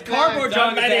how it is. Cardboard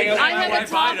John is hanging out I with my have a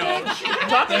wife.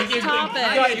 topic.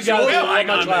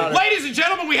 Topic. Ladies and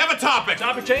gentlemen, we have a topic.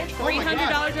 Topic change?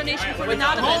 $300 donation from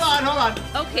Anonymous. Hold on.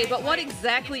 Okay, but what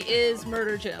exactly is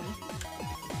Murder Gym?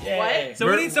 What? So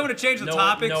we need someone to change the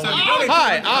topic. no. So you donate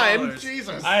Hi, $200. I'm.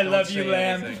 Jesus. I love you,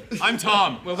 lamb. I'm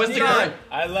Tom. Well, what's the current?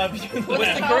 I love you.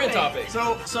 What's the current topic?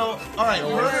 So, all right,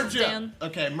 Murder Gym. Dan.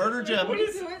 Okay, Murder Gym.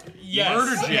 Yes.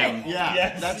 Murder Jim. Yeah,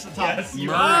 Yes. that's the topic.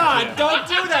 Yes. Ah, don't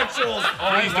do that, Jules.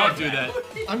 Please don't do that.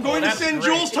 I'm going to that's send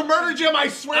great. Jules to Murder Gym, I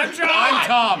swear to God. I'm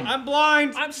Tom. I'm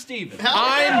blind. I'm Steven.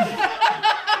 I'm.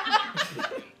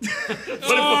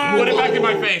 Put it back in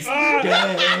my face.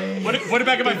 Put it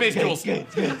back in my face, Jules. I'm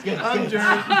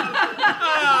Jared.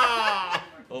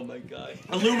 Oh my God.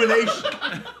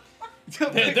 Illumination.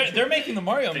 They're making the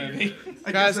Mario movie.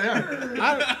 I Guys, guess they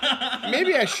are.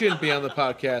 maybe I shouldn't be on the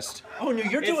podcast. Oh no,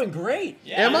 you're doing great.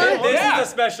 Am I? This is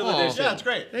a special Oh. edition. Yeah, it's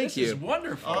great. Thank This is you.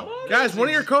 wonderful. Guys, one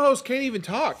of your co-hosts can't even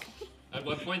talk. At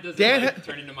what point does Dan it like,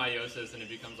 turn into meiosis and it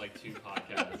becomes like 2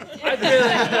 podcasts?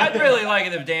 I'd really like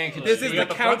it if Dan could. This is the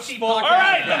couch podcast. All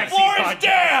right, the floor is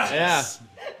Dan. Yeah.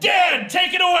 Dan,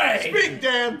 take it away. Big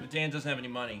Dan. But Dan doesn't have any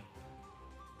money.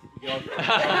 Y'all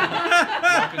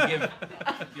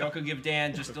could give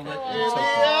Dan just a little.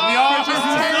 The office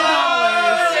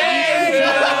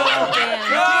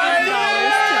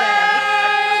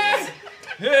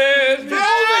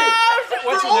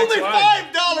What's For the only next line?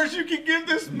 $5, you can give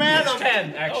this man a.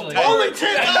 10 actually. Only $10,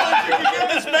 you can give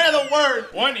this man a word.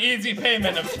 One easy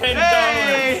payment of $10.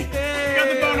 got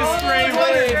the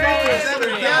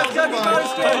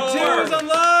bonus stream. Two is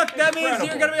unlocked. That means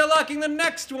you're gonna be unlocking the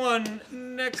next one.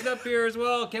 Next up here as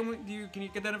well. Can you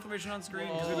get that information on screen?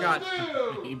 Because we've got.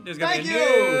 There's gonna Thank be a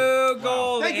you. new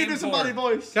goal. Thank you to somebody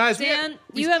voice. Guys, Dan,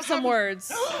 you have some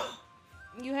words.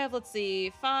 You have, let's see,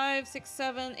 5, 6,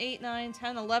 7, 8, 9,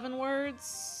 10, 11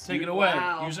 words. Take it away.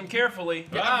 Wow. Use them carefully.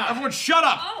 Everyone, shut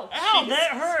up. Oh, Ow, that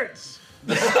hurts.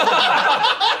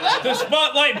 The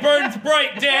spotlight burns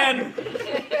bright, Dan.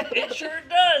 It sure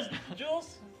does,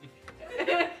 Jules. You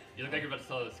look like you're about to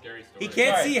tell a scary story. He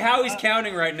can't Sorry. see how he's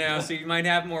counting right now, so you might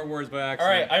have more words by All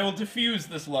accident. right, I will diffuse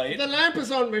this light. The lamp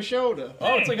is on my shoulder.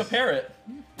 Oh, it's like a parrot.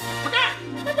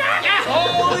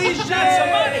 Holy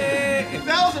shit!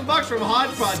 $100 from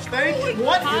Hodgepodge. Thank you.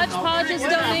 What? Hodgepodge's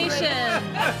donation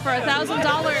for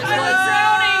 $1,000 was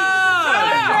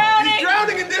He's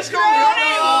drowning in disco.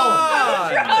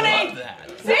 Drowning.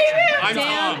 Save him. I'm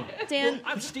Tom. Dan,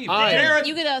 I'm Steve. you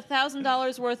get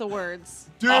 $1,000 worth of words.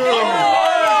 Dude. Thank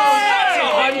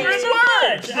you so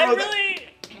much. I really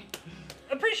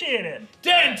appreciate it.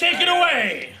 Dan, take it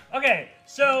away. Okay,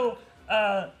 so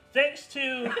thanks to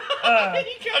Reese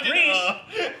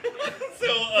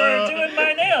for doing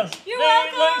my nails. You're They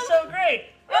welcome. look so great.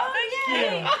 Oh, Thank you.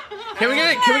 Can we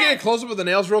get a close up of the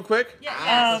nails real quick?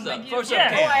 Yes. Close up.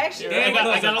 yeah. Oh, I actually. Dan, There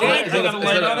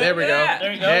There we go. Yeah.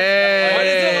 There you go. Hey, Why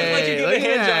does it look like you gave a look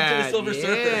hand at job to the that. Silver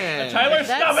Surfer? Tyler,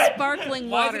 stop That's it. sparkling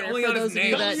Why is it water only for on his those of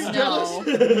you that nails?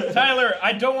 know. Tyler,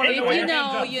 I don't want to know If what you your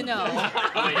hands know, are. you know.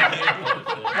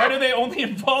 Why do they only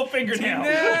involve fingernails?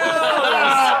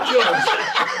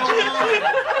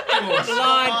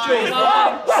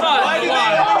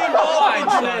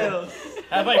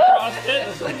 Have I crossed it?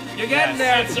 You're getting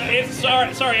there. It's sorry, it's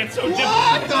so difficult.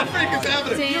 What the freak is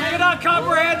happening? You cannot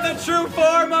comprehend the true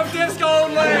form of disco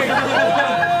only.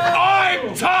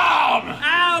 I'm Tom!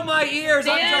 Ow, my ears!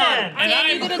 I'm Dan, done. And Dan,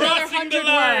 you I'm get another crossing the 100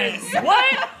 line. words.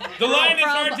 What? The line is From,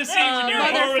 hard to see when you're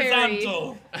Mother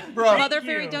horizontal. Bro. Mother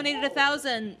Fairy donated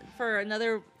 1,000 for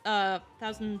another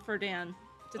 1,000 for Dan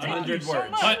to take. 100 words.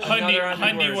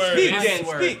 Honey words.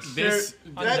 This.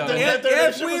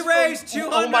 If we raise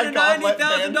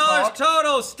 $290,000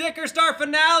 total, sticker star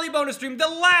finale bonus stream, the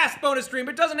last bonus stream.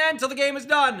 It doesn't end until the game is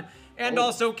done. And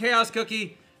also Chaos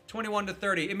Cookie 21 to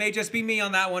 30. It may just be me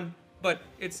on that one, but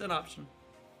it's an option.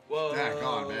 Whoa. Back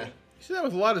on, man. You said that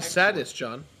with a lot of sadness,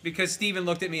 John. Because Steven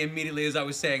looked at me immediately as I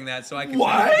was saying that, so I could.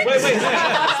 What? Wait.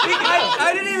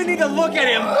 I didn't even need to look at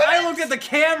him. I looked at the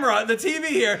camera, the TV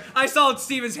here. I saw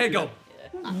Steven's head go.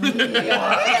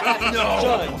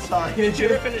 John, sorry. Did you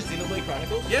ever finish Xenoblade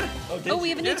Chronicles? Yeah. Oh, we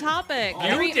have a new topic.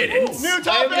 You didn't. New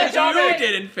topic. You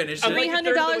didn't finish it.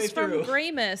 $300 from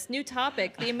Gramus. New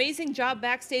topic. The amazing job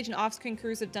backstage and off-screen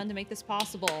crews have done to make this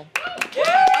possible. I'm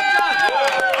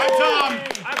Tom.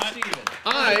 I'm Steven.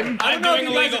 I don't know if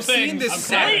you guys have seen this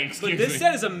set, but this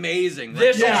set is amazing.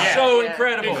 This is so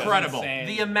incredible. Incredible.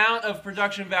 The amount of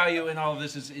production value in all of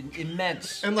this is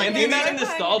immense. And like And the amount of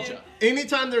nostalgia.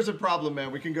 anytime there's a problem,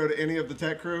 man, we can go to any of the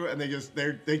tech crew and they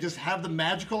just have the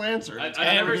magical answer. I've It's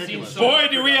never ridiculous. seen so Boy,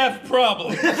 do we have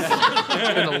problems.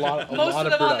 It's been a lot of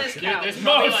production. There's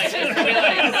probably like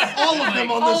All of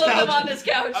them on All this of them couch. on this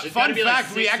couch. There's gotta Fun be like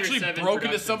fact, we 6 or actually 7 broke into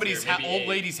productions somebody's here, maybe old 8.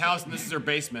 lady's house, and this is her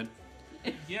basement.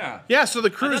 Yeah. Yeah, so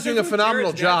the crew is doing a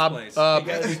phenomenal job. We have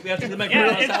to do my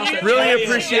Really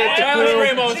appreciate the Tyler crew.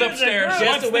 Ramo's upstairs. She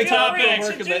has to wake up and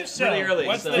work really early.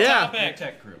 What's so- the Yeah. topic?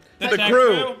 Tech crew. The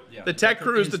crew. The tech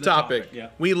crew is the topic.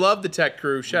 We love the tech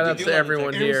crew. Shout out to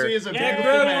everyone MC here. is a big Yeah.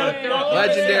 man.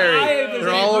 Legendary. They're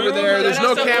all over there. There's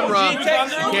no camera. You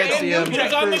can't see them.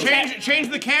 Change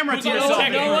the camera to yourself if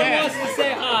you No one can. wants to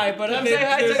say hi, but Come say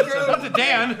hi to the crew. Not to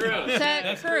Dan.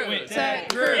 Tech crew. Tech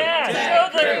crew. Yeah, show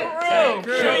the crew.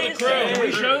 Show the crew. Can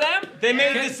we show them? They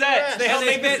made the set. They helped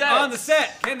make the fit set. on the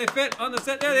set? Can they fit on the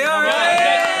set? There they are.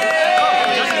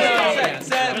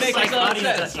 Set. Make us on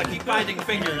set. I keep finding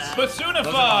fingers.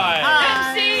 Personify.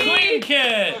 MC. Clean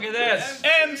Kid. Look at this.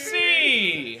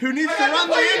 MC. Who needs to run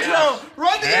the intro?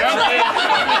 Run the intro.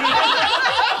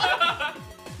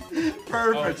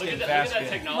 Perfect. Look at that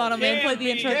technology. Come on, man, play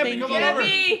the intro. Thank you. come on over.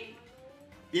 Campy.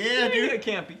 Yeah, dude. It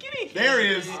can't be. There he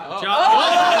is. I'm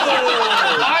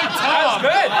Tom.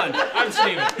 Good. I'm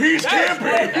Steven. He's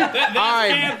camping. That's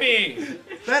I'm- campy.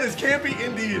 That is campy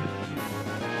indeed.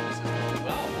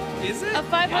 Is it? A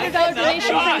 $500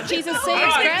 donation from Jesus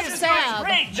Saves. Grab Sab.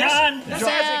 Great, John. This Sab.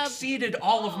 has exceeded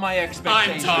all of my I'm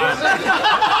expectations. Tom.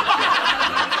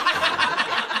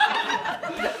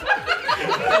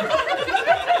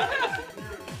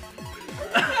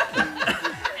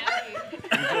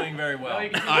 You're doing very well.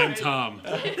 I'm Tom.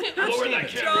 Lower that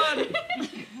camera.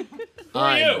 Who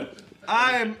are you?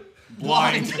 I'm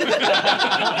Blind.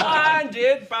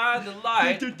 Blinded by the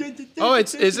light. Oh,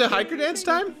 is it hiker dance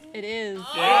time? It is.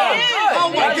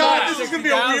 Oh my god, this is gonna be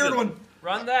a weird one.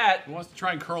 Run that. Who wants to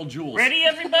try and curl Jules? Ready,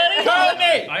 everybody? Call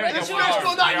me. This fish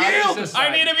will not yield. I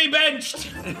need to be benched.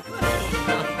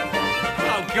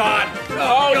 Oh God!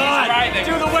 Oh, God. He's right there.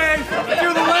 Do the wave!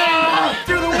 Do the wave!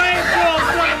 Do the wave, Jules!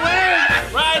 Do the wave!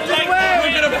 Right, Do the wave!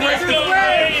 we're gonna break Do the the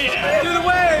wave! wave. Do the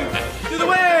wave! Do the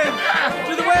wave!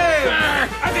 Do the wave!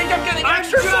 I think I'm getting I'm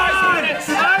exercise John! minutes.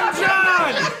 I'm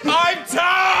John! I'm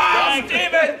Tom.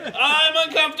 Steven. I'm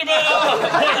uncomfortable.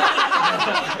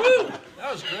 That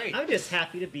was great. I'm just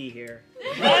happy to be here.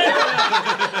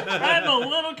 I'm a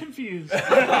little confused.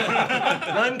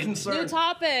 I'm New concerned.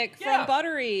 topic from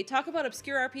Buttery. Talk about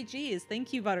obscure RPGs.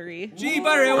 Thank you, Buttery. Gee,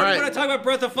 Buttery, I Alright. want to talk about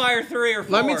Breath of Fire 3 or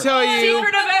 4. Let me tell you.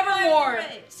 Secret of Evermore.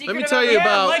 Let me tell you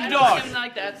about. Legend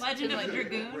of the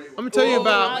Dragoon. I'm gonna tell you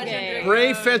about Okay.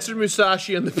 Brave Fencer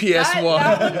Musashi on the PS1.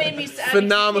 That one made me sad.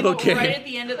 Phenomenal because it came out game. right at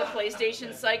the end of the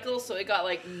PlayStation cycle, so it got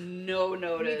like no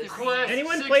notice.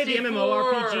 Anyone play the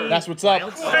MMORPG? That's what's up.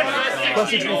 Quest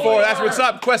 64. That's what's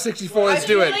up. Quest 64. Let's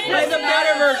do it. Play the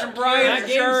better version,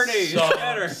 Brian's Journey.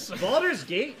 Better. Baldur's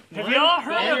Gate. Have y'all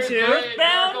heard of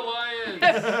Earthbound?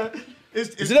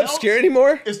 Is it obscure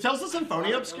anymore? Is Tales of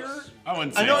Symphonia obscure? I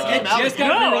wouldn't I say know it came out. Just again.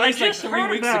 got No, I released like just 3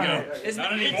 heard weeks about ago. it. It's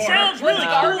not It sounds really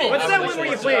cool. What's that one where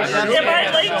you play? Am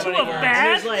I late to a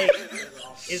bad?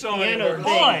 It's So many piano words.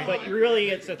 thing, but really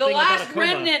it's a The thing about a Last coma.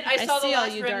 Remnant. I saw the see all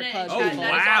Last you Dark Remnant. Cloud and fans.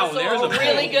 that is wow, also there's a a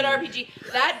really poll. good RPG.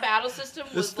 That battle system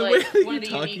was Just the like way that one of you're the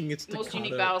talking, it's most staccato.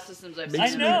 unique battle systems I've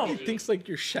Makes seen. I know. me- He thinks like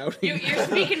you're shouting. You're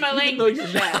speaking my language. you're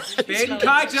Yes. Baden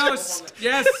Kaitos.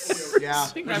 Yes. Yeah.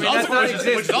 I mean, that's not Which is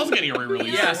exist. also getting a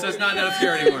re-release. Yeah, so it's not that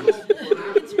obscure anymore.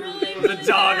 The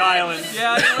Dog Island.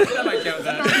 Yeah, that might count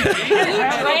that.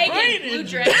 Blue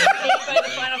Dragon made by the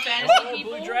Final Fantasy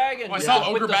people. Blue Dragon. Well, I saw With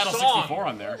Ogre the Battle song. 64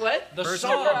 on there. What? The First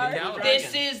song. one, Blue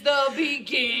This Dragon. is the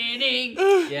beginning.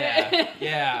 Yeah,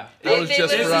 yeah. That was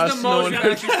just This for is us. the No most one you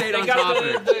heard. actually stayed They on got top of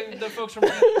it. the folks from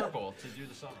Deep Purple to do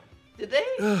the song. Did they?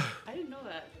 I didn't know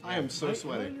that. I am so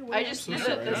sweaty. I just knew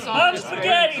that the song I'm was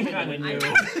spaghetti.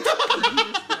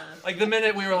 Like the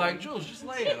minute we were like, Jules, just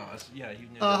lay it on us. Yeah, you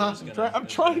knew that was gonna. I'm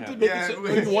trying to make Yeah, it so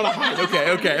you want to hide.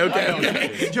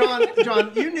 Okay.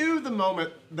 John, you knew the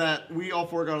moment that we all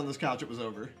four got on this couch, it was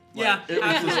over. Yeah. It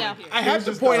was just, Yeah. I have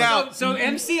to point out. So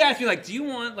MC asked me like, do you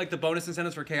want like the bonus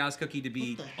incentives for Chaos Cookie to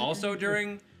be also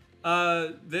during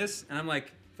this? And I'm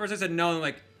like, first I said no, and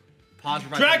like pause for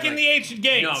 5 Draken seconds, the Ancient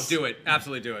Gates. No, do it.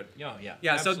 Absolutely do it. Yeah, yeah.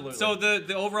 Yeah, absolutely. so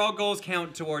the overall goals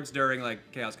count towards during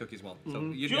like Chaos Cookie as well. So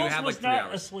you do Jules have like was 3 not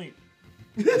hours. asleep.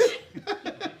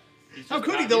 how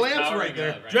could he? The lamp's right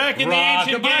there. Draken the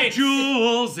Ancient Rock-a-bye Gates.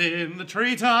 jewels in the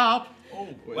treetop.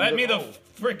 Let me the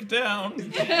frick down.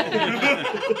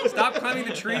 Stop climbing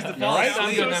the trees to fall Right? I'm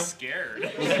asleep. so scared.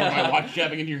 My watch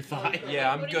jabbing into your thigh.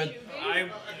 Yeah, I'm good.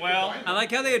 Well, I like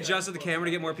how they adjusted the camera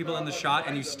to get more people in the shot,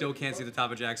 and you still can't see the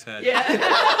top of Jack's head. Yeah.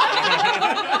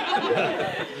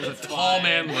 There's a tall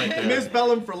man right there. Miss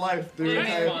Bellum for life, dude.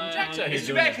 Jack's out here It's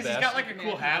too doing bad his because he's best. got like a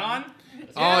cool hat on.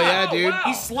 Oh yeah, dude.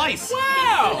 He's sliced. Oh,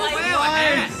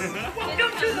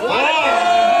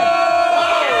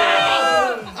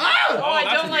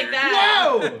 I don't like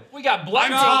that. Whoa! We got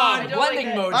blending, I don't blending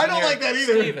like mode. I don't like that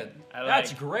either. Steven.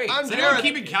 That's great. I'm Is anyone Jared.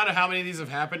 keeping count of how many of these have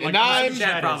happened? And I'm-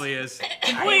 Chad probably is.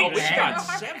 Oh, we got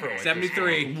several.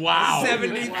 73. Wow.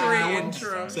 73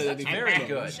 intro. That's very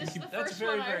good. That's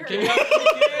very, very good.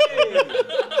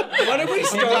 What did we I'm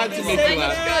start glad to this make you segment?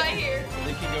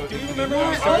 laugh. Do you remember when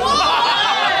we started?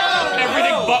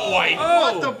 Everything but white.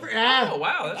 What the? Oh,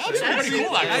 wow, that's Pretty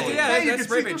cool, actually. Yeah, you that's can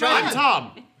spray see paint. the John. I'm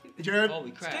Tom. Jared.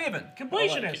 Holy crap. Steven.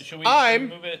 Completionist. should we I'm-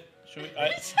 move it? Should we, I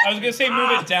was gonna say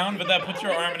move it down, but that puts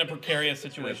your arm in a precarious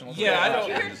situation. Let's Yeah, go I up.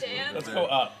 don't. Let's go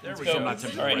up. Let's go. I'm not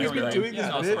All right, here He's we been go. doing this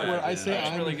Yeah, bit that's where fine. I say That's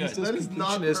I'm, really he good. says That is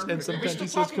not completionist, and perfect. sometimes he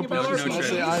says talking about completionist, and I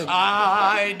say ourselves.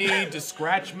 I. I need to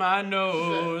scratch my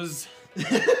nose.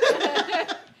 Everybody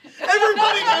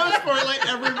goes for it. Like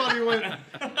everybody went.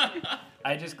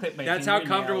 I just clipped my. That's how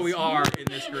comfortable we are in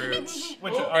this group.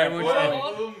 Which, all right, where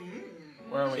are we?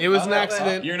 Where are we? It was an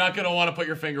accident. You're not gonna want to put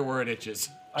your finger where it itches.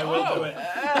 I will do it.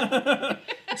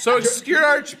 So obscure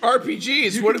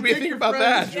RPGs. What do we think about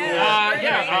that?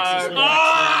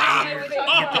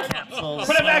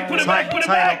 Put it back. Put it back. Put it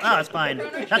back. Oh, it's fine.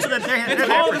 That's what they're It's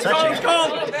cold. It's cold. It's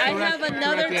cold. I have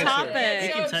another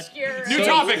topic. New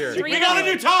topic. We got a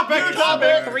new topic. New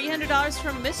topic. $300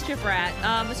 from Mischief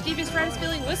Rat. Mischievous Rat is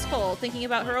feeling wistful, thinking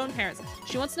about her own parents.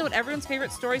 She wants to know what everyone's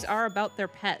favorite stories are about their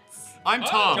pets. I'm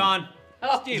Tom. John.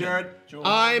 Oh, Jared.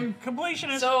 I'm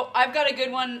Completionist. so I've got a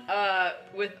good one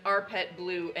with our pet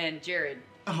Blue and Jared.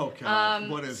 Oh god.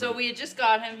 What is So it? we had just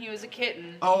got him. He was a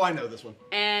kitten. Oh, I know this one.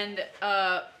 And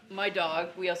my dog,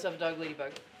 we also have a dog,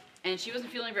 Ladybug, and she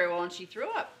wasn't feeling very well, and she threw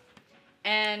up.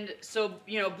 And so,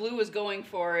 Blue was going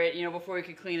for it, before we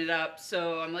could clean it up.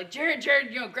 So I'm like, Jared,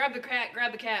 grab the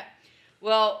cat.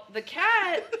 Well, the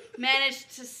cat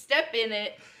managed to step in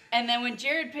it, and then when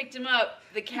Jared picked him up,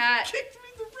 the cat Kicked me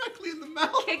directly in the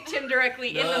mouth. kicked him directly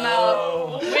in the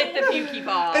mouth with the pukey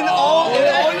paw. And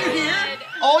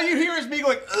all you hear is me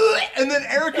going, ugh, and then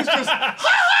Erica's just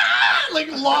like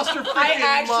lost her freaking I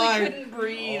actually mind. couldn't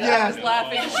breathe. Yeah. I was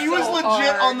laughing. She was so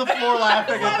legit hard. on the floor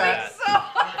laughing at that. So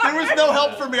hard. There was no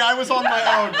help for me. I was on my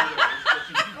own.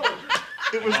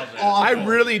 It was I awful.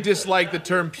 really dislike the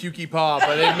term pukey paw,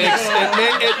 but it makes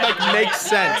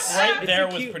sense. Right there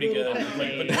was pretty good.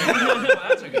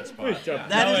 That's a good spot. Yeah.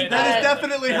 That is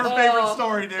definitely her favorite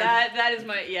story, dude. That is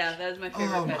my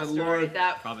favorite pet story.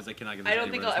 That Problem is I cannot give I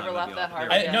don't think I'll ever laugh that hard.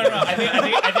 No.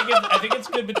 I think it's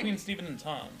good between Steven and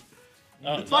Tom.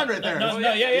 It's fine right there.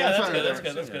 Yeah, it's fine that's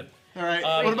right good. there. All right.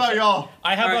 What about y'all?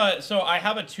 I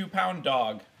have a 2-pound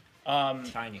dog.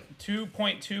 Tiny.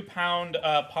 2.2 pound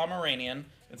Pomeranian.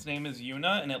 Its name is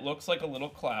Yuna, and it looks like a little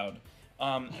cloud.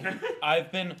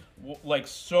 I've been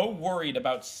so worried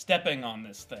about stepping on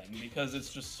this thing because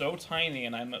it's just so tiny,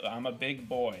 and I'm a big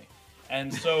boy,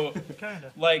 and so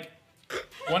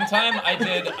one time I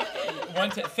did.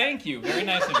 Thank you, very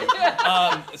nice of you.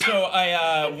 So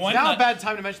I one. Is now a bad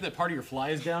time to mention that part of your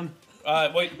fly is down?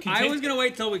 Wait, I was gonna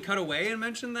wait till we cut away and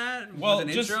mention that. Well, with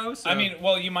an intro. So. I mean,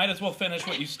 you might as well finish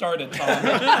what you started, Tom. Wait for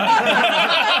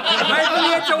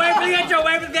the intro.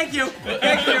 Thank you.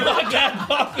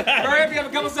 Hurry up, you have a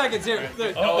couple seconds here.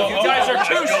 You guys are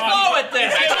too slow at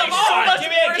this. Come on,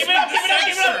 Give it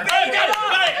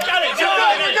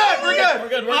up. We're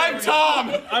good. I'm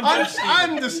Tom.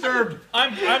 I'm disturbed.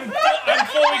 I'm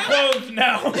fully clothed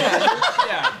now.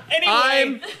 Yeah.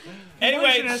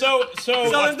 Anyway, so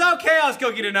there's no chaos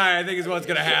cookie tonight, I think is what's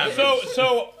gonna happen.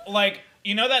 So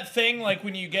you know that thing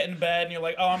when you get in bed and you're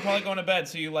like, oh, I'm probably going to bed,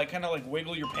 so you kind of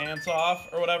wiggle your pants off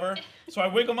or whatever. So I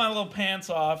wiggle my little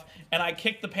pants off and I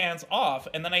kick the pants off,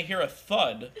 and then I hear a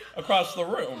thud across the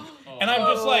room, and I'm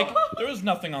just like, there was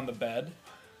nothing on the bed.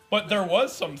 But there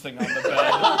was something on the bed.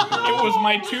 It was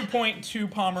my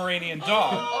 2.2 Pomeranian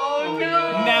dog. Oh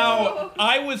no! Now,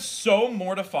 I was so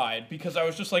mortified because I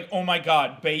was just like, oh my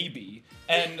god, baby.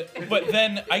 But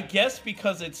then I guess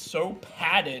because it's so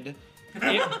padded,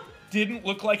 it didn't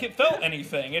look like it felt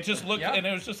anything. It just looked, and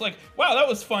it was just like, wow, that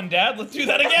was fun, Dad. Let's do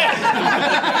that again.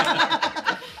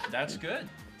 That's good.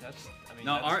 That's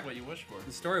what you wish for.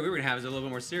 The story we were gonna have is a little bit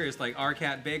more serious. Our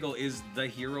cat Bagel is the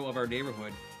hero of our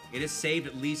neighborhood. It has saved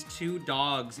at least 2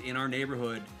 dogs in our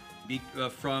neighborhood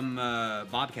from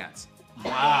bobcats.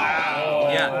 Wow.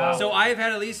 Yeah. Wow. So I've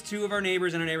had at least 2 of our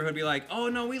neighbors in our neighborhood be like, "Oh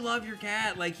no, we love your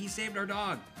cat. He saved our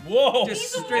dog." Whoa. Just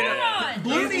He's straight a up. moron.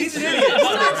 Blue needs He's a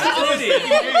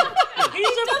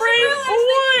brave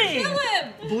boy. Kill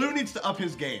him. Blue needs to up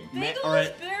his game. Bagel All right.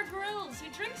 is Bear Grylls. He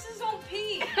drinks his own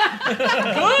pee. Good.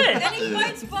 And he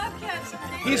fights bobcats.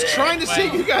 He's trying to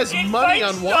save you guys money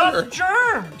on water.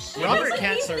 Germs. Robert He's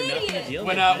cats an are nothing to idiot. deal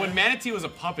When with. when Manatee was a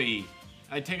puppy,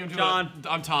 I'd take him to John.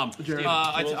 I'm Tom.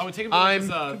 I would take him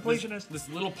to this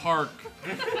little park.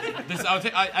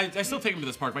 I still take him to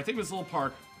this park, but I take him to this little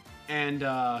park, and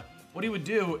what he would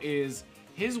do is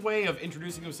his way of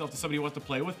introducing himself to somebody he wants to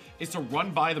play with is to run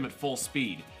by them at full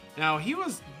speed. Now he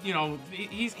was,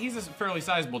 he's a fairly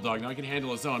sizable dog. Now he can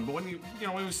handle his own, but when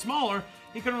when he was smaller,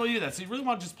 he couldn't really do that. So he really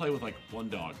wanted to just play with one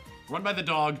dog. Run by the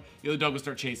dog, the other dog would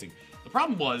start chasing. The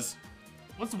problem was,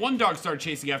 once one dog started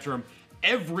chasing after him,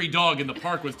 every dog in the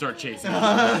park would start chasing.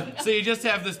 So you just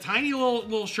have this tiny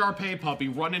little Shar-Pei puppy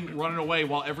running away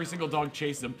while every single dog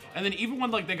chased him. And then even when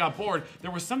they got bored,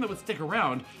 there was some that would stick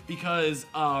around because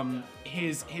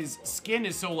his skin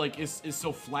is so is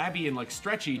so flabby and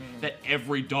stretchy that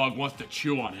every dog wants to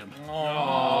chew on him.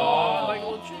 Aww. Like a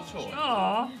little chew toy.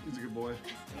 Aww. He's a good boy.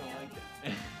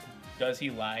 Does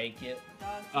he like it?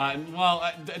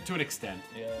 To an extent.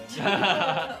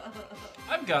 Yeah.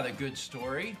 I've got a good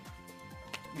story.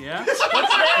 Yeah?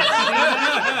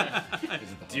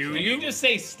 Do you just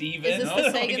say Steven? Is this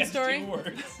the Sagan story? 2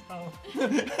 words.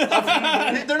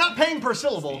 They're not paying per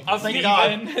syllable. Thank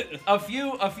God. A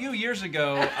few years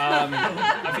ago,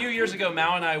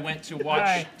 Mao and I went to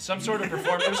watch some sort of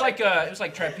performance. It was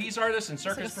like trapeze artists and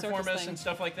circus performers and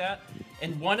stuff like that.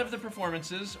 And one of the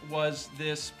performances was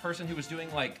this person who was doing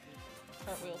Cartwheels.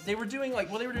 they were doing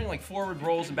forward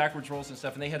rolls and backwards rolls and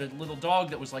stuff, and they had a little dog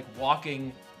that was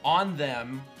walking on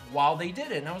them while they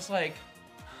did it. And I was like,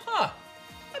 huh,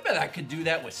 I bet I could do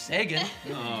that with Sagan.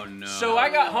 Oh no. So I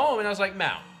got home and I was like,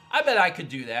 Mao, I bet I could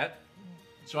do that.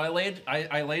 So I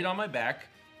laid on my back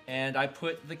and I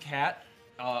put the cat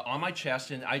on my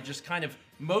chest, and I just kind of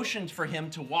motioned for him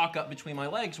to walk up between my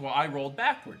legs while I rolled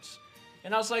backwards.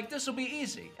 And I was like, this will be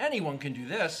easy. Anyone can do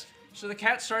this. So the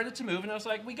cat started to move and I was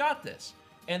like, we got this.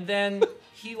 And then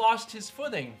he lost his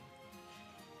footing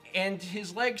and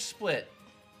his legs split.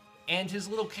 And his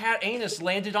little cat anus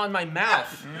landed on my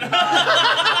mouth.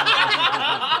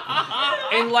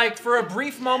 And for a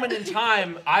brief moment in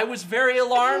time, I was very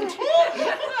alarmed.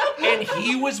 And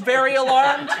he was very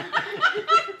alarmed.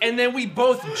 And then we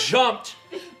both jumped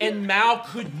and Mao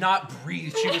could not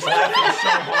breathe. She was laughing so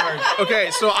hard. Okay,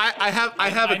 so I have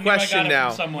a knew I question got it now.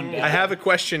 from someone dead. I have a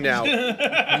question now.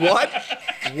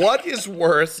 What is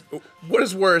worse? What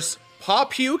is worse, paw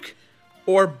puke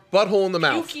or butthole in the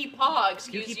mouth? Pukey paw,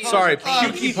 excuse you. Sorry,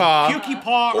 pukey paw. Pukey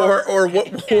paw. Or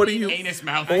what do you? Anus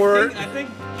mouth. Or I think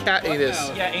cat anus.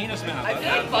 Yeah, anus mouth. I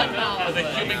feel like butt mouth. Or the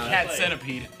human cat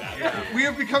centipede. We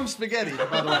have become spaghetti,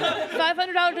 by the way.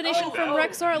 $500 donation from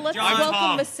Rexar. Let's John welcome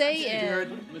Tom. Masay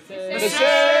in. she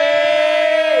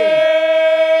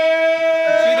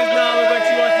does not look like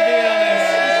she wants to be in on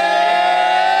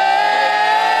this.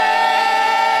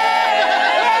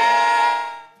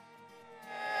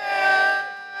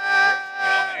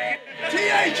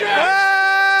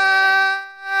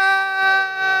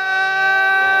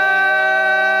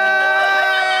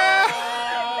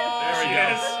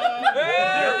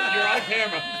 You're on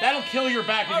camera. That'll kill your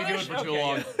back if you do it for too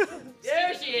long.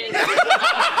 There she is. That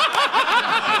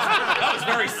was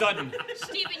very sudden.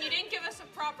 Steven, you didn't give us a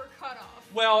proper cutoff.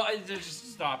 Well, I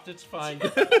just stopped. It's fine. Hey,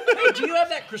 do you have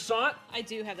that croissant? I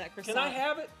do have that croissant. Can I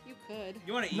have it? You could.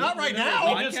 You want to eat? Not right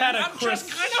now. We just had a I'm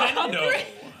just kind of hungry.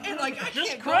 And like, I Just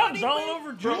can't go crumbs all anywhere.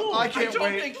 over Bro, Jules. I I can't don't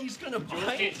wait. think he's gonna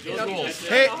buy it.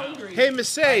 Hey,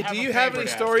 Masay, do you have any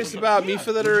stories about Mifa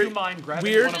that Would are you mind grabbing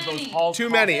weird? one of those Hall's Too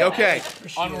many. Okay.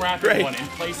 unwrapping Great. one and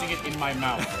placing it in my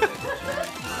mouth?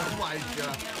 Oh my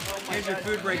god. Here's your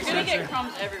food break You're gonna sensor. get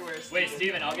crumbs everywhere. Wait,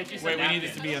 Steven, I'll get you some Wait, we need napkins.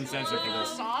 this to be uncensored for this.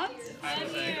 Croissants?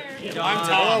 I'm Oh,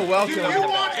 Tom. welcome. Do you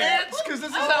want ants? Because this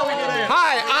is how we get ants.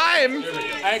 Hi, I'm.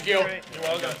 Thank you. You're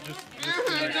welcome.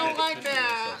 I don't like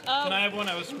that. Can I have one?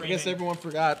 I was I screaming. guess everyone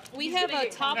forgot. We have a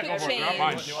topic Grab change.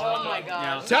 mine. Oh my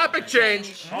god. Topic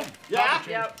change. Yeah?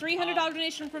 Yep. $300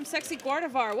 donation from Sexy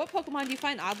Gardevoir. What Pokemon do you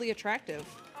find oddly attractive?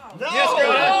 No! Yes,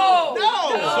 no! So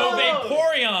No!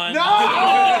 Vaporeon. No!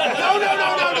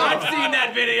 I've seen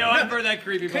that video. I've heard that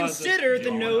creepy Consider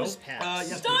the nose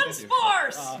pass.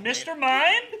 Dunsparce! Mr.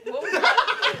 Mime?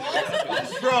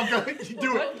 Bro, go,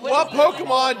 do it. What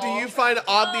Pokemon do you find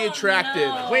oddly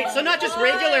attractive? Wait, so not just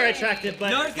regular attractive,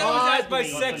 but Notice that was asked by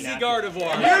Sexy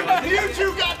Gardevoir. You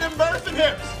two got them birthing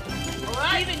hips.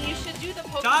 Steven, you should do the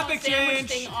Pokemon Topic sandwich change.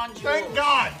 thing on Jules. Thank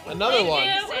God. Another one.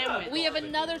 Sandwich. We have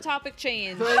another topic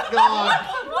change. Thank God.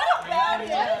 What a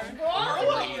badass!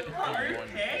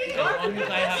 As long as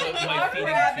I have my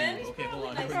feeding tube. Okay, hold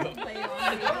on. Here we go.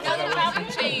 Another topic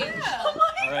change.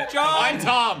 All right. I'm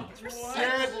Tom.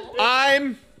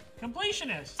 I'm.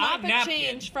 Completionist. Topic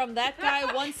change from that guy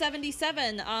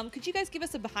 177. Could you guys give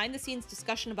us a behind-the-scenes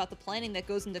discussion about the planning that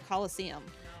goes into Colosseum?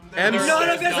 And None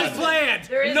of this is planned.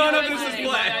 There is None no of this is planning.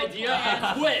 planned. Idea,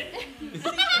 I quit.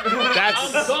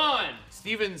 that's. I'm gone.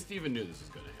 Steven knew this was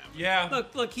gonna happen. Yeah.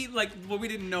 Look, well, we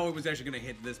didn't know it was actually going to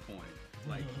hit this point.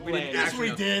 Like, we didn't Yes, actually we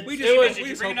know. did. We It just, was- we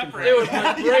just bring it hoped up and for It was prayed.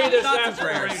 my greatest Thoughts and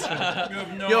prayers. aspiration. You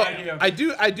have no Yo, idea.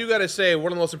 I do gotta say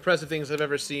one of the most impressive things I've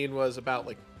ever seen was about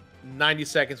like 90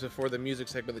 seconds before the music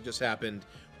segment that just happened.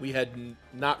 We had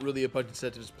not really a bunch of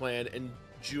incentives planned, and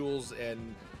Jules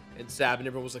and Sab and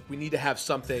everyone was like, we need to have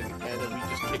something, and then we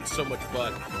just kicked so much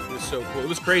butt. It was so cool. It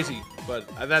was crazy, but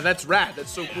that's rad. That's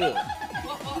so cool.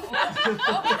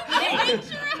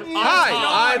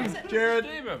 Hi, I'm Jared.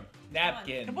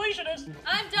 Napkin. Completionist.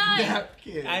 I'm done.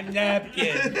 Napkin. I'm Napkin.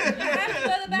 I have to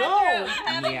go to the bathroom. No.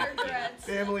 Having regrets.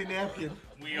 Family napkin.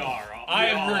 We are. I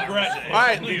am regret. all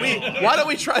right. Why don't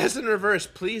we try this in reverse?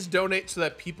 Please donate so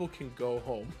that people can go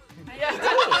home. Kick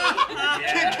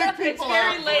It's people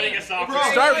very out. late.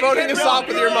 Start voting us off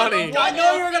with your money. I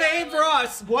know you were going to aim for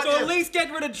us, What so if- at least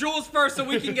get rid of Jules first so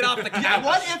we can get off the couch.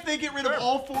 What if they get rid of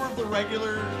all four of the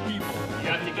regular people? You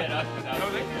have to get up without.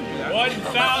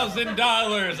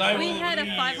 $1,000. I We will had a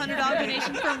leave. $500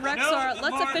 donation from Rexar. Let's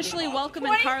Mark. officially welcome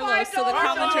in Carlos so the $25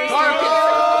 commenters Carlos! don't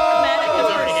get mad at him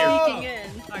for sneaking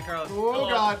in. Hi, Carlos. Oh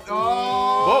God. Oh.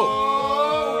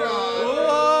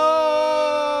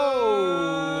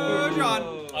 Whoa.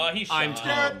 John. He's I'm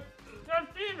shot.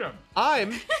 Tom.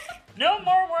 I'm. No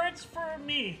more words for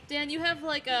me. Dan, you have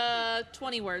like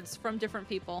 20 words from different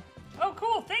people. Oh,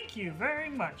 cool. Thank you very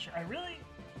much. I really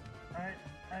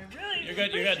You're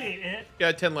good, you're good. appreciate it.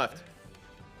 Yeah, 10 left.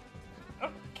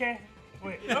 Okay.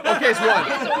 Wait. Okay, it's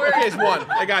one. Okay, it's one.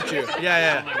 I got you.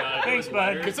 Yeah. Thanks,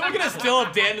 bud. Could someone get a still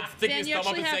of Dan sticking Dan, his you thumb up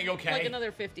actually and have saying okay? like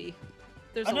another 50.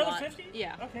 There's a Another lot. 50?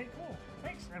 Yeah. Okay, cool.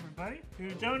 Thanks, everybody who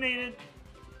donated.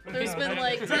 There's been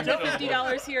like $10 to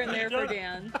 $50 here and there for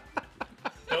Dan.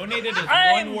 Donated is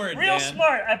I'm one word, real Dan.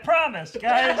 smart, I promise,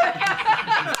 guys.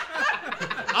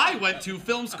 I went to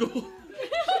film school.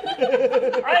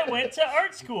 I went to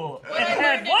art school and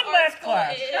had one math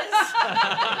class.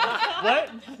 What?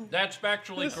 That's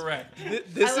factually correct.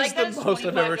 This like is that the it's most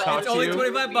I've ever $25. talked It's to only you.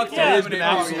 $25 It has been an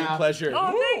absolute pleasure.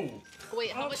 Oh, thanks.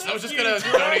 Wait, how much? I was just gonna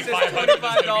donate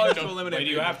 $500 to eliminate. Wait,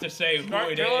 do you have to say who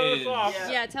it Tell us is? off.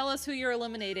 Yeah, tell us who you're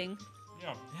eliminating.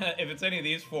 If it's any of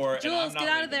these four, and I'm Jules, not get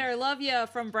out of leaving. there. Love ya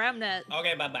from Bramnet.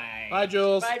 Okay, bye-bye. Bye,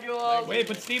 Jules. Bye, Jules. Wait,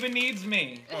 but Steven needs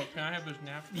me. Oh, can I have this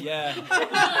napkin? Yeah.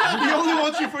 He only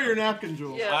wants you for your napkin,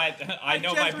 Jules. Yeah. I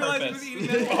know my just realized purpose. he was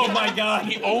eating Oh my god.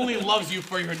 He only loves you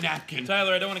for your napkin.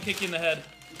 Tyler, I don't want to kick you in the head.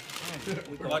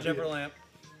 Watch out for a lamp.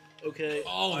 Okay.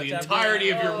 Oh, the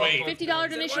entirety of your weight. $50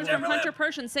 donation from Hunter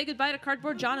Persian. Say goodbye to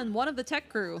Cardboard John and one of the tech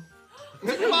crew.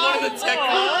 One of the tech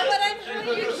Oh, but I'm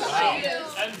really excited.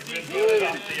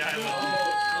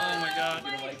 Oh my god.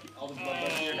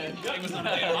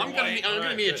 I'm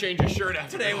gonna need a change of shirt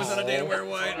after Today was not a day to wear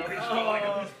white.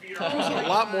 It was a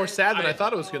lot more sad than I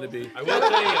thought it was going to be. I will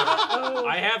tell you,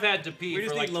 I have had to pee We for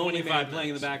just like need Lonely Man 25 playing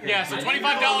in the background. Yeah, so $25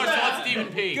 to let Steven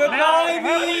pee. Goodbye,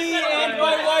 me and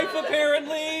my wife,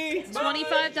 apparently.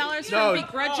 $25 from No.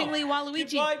 Begrudgingly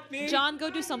Waluigi. Goodbye, me. John, go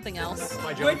do something else.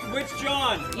 Which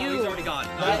John? Oh, he's already gone.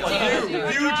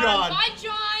 You, John. Bye,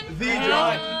 John. The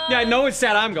John. Yeah, no, it's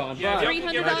sad I'm gone. Yeah, Bye.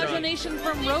 $300 donation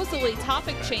from Rosalie.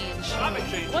 Topic change. Topic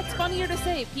change. What's funnier to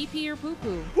say, pee-pee or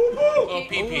poo-poo? Oh,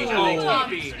 pee-pee. Tom,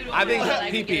 Pee-pee. I think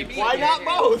like pee-pee. it. Why not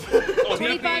both?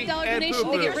 $25 and donation to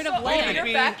poo-poo. get rid of Your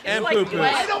lamp. back is And like poo-poo.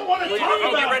 wet. I don't want to talk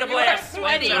Oh, get about rid it. of You are lamp.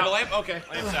 sweaty. Lamp? Okay.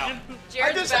 Lamp's out.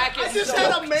 Jared's back I is just so...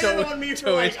 had a man on me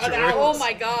for like an hour. Oh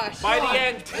my gosh. By the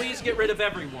end, please get rid of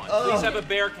everyone. Please have a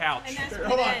bare couch.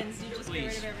 Hold on.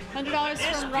 Please. $100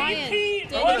 from Ryan. Pee-pee.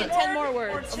 Dan, you get 10 more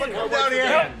words. I'm gonna come down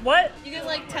here. What? You get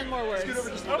like 10 more words.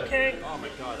 Okay. Oh my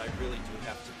god, I really do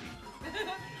have to pee.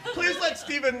 Please let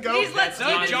Steven go. Please let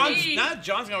No, Steven pee.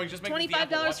 John's going. Just make the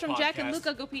Apple $25 Watch from Jack and podcast.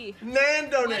 Luca. Go pee. Nan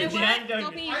donation.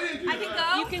 Go pee. I can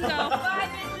go. You can go. Bye,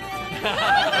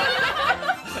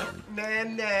 bitches.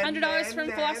 Nan. $100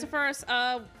 from Philosopherus.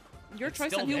 Your choice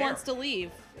still on who there. wants to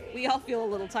leave. We all feel a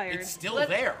little tired. It's still Let-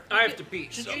 there. I have to pee.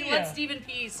 Should So. we let Steven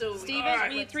pee so... Steven,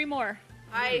 we need 3 more.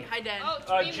 Hi, Dan.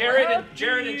 Jared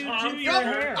and Tom.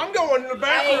 I'm going to the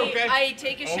bathroom. Okay. I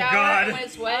take a shower God. when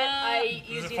it's wet. I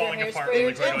use either falling apart hairspray or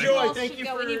really quickly. Enjoy. else Thank should you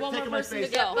go? for We need one more taking my person to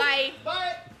space. go. Bye.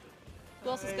 Bye. Who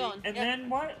else is going? And then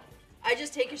what? I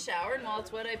just take a shower, and while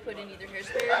it's wet, I put in either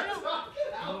hairspray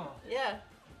or... Yeah.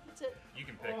 That's it. You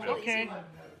can pick Okay.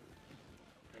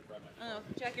 Oh,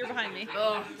 Jack, you're behind me.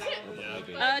 Oh.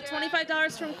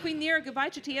 $25 from Queen Nira.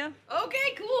 Goodbye, Chatia.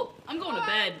 Okay, cool. I'm going to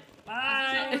bed.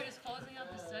 Bye.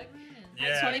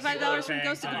 Yeah. $25 from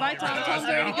Ghost of Goodbye Tom. Tom's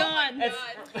already gone.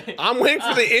 I'm waiting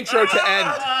for the intro to end.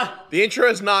 The intro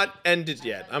has not ended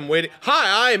yet. I'm waiting.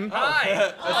 Hi, I'm.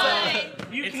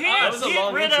 You that can't was a get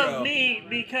long rid intro. of me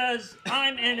because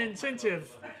I'm an incentive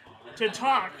to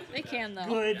talk They can, though.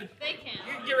 good. They can.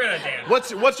 Get rid of Dan. What's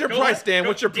your price, Dan? go-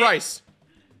 What's your Dan. price?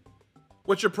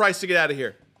 What's your price to get out of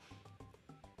here?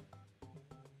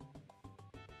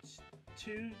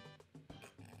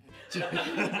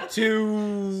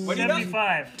 Two What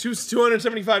 $75.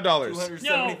 $275.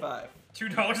 $275.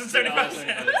 $2.75.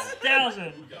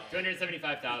 Thousand.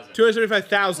 275,000.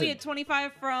 $275,000. We had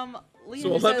 25 from Liam. So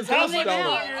who says, $11,000. "Eliminate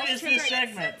now." Is this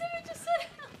segment?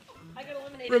 I got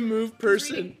eliminated. Remove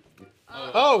person.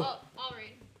 Oh. I'll read.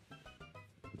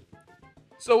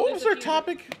 So what was our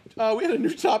topic? We had a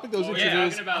new topic that was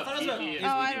introduced. about I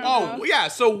don't know. Oh, yeah.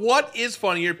 So what is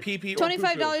funnier, PP or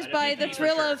 $25 poo-poo? by the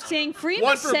thrill of seeing free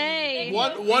One for say.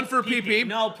 one for PP.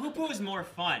 No, poo-poo is more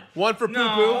fun. One for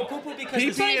No, poo-poo. poo-poo because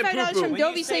PP and $25 poo-poo. from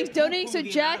Dovey saying donating so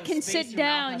Jack can sit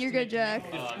down. You're good, Jack.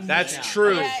 That's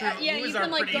true. Yeah, you can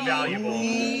like go.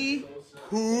 Valuable.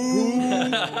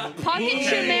 Pocket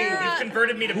Chimera.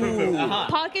 Converted me to poo-poo.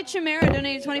 Pocket Chimera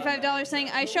donated $25 saying,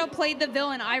 I shall play the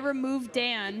villain. I removed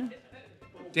Dan.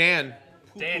 Dan.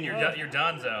 Dan, you're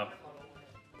donezo.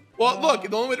 Well, look,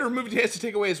 the only way to remove Dan is to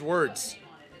take away his words.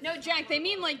 No, Jack, they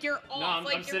mean like you're off. No, I'm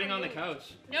like you're sitting on the removed.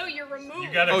 couch. No, you're removed.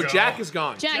 You gotta Oh, go. Jack is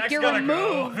gone. Jack, Jack's you're gotta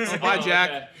go. removed. Bye, Jack.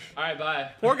 Okay. All right, bye.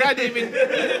 Poor guy didn't even.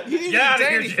 He didn't Get out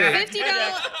even of say here, anything.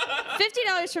 Jack.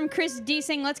 $50 from Chris D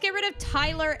saying, let's get rid of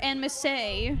Tyler and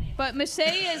Massey. But Massey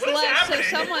is What's left, so happening?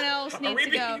 someone else Are needs we to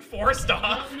being go. forced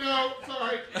off? No,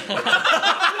 sorry.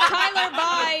 Tyler,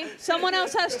 bye. Someone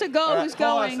else has to go. Who's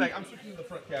Hold on a going? sec. I'm switching to the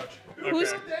front couch.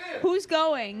 Who's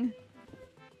going?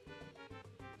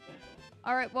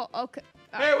 All right, well, okay.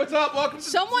 Hey, what's up? Welcome to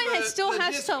Someone the, still the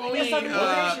has Disc to Only, leave.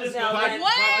 podcast.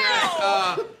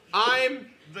 I'm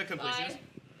The completionist.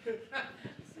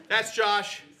 That's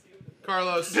Josh.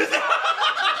 Carlos.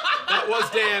 That was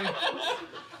Dan.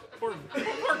 Poor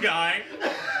guy.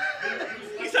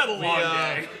 He's He's had a long We,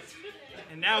 day.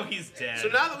 And now he's dead. So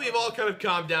now that we've all kind of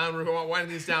calmed down, we're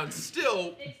winding these down.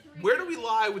 Still, where do we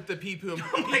lie with the pee and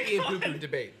poo-poo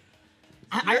debate?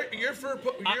 You're for.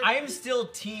 I am still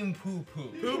team poo-poo.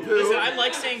 Poo-poo. Listen, I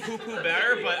like saying poo-poo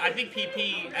better, but I think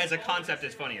pee as a concept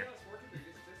is funnier.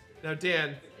 Now,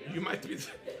 Dan, you might be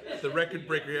the record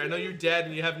breaker here. I know you're dead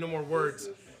and you have no more words.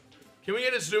 Can we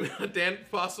get a zoom in on Dan, if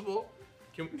possible?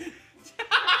 Can we...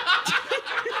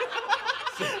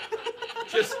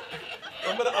 Just,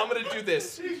 I'm gonna do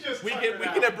this. We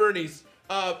can have Bernie's.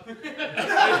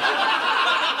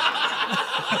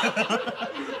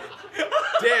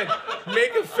 Dan,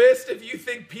 make a fist if you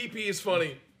think pee is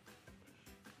funny.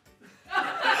 All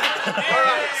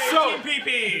right, so Team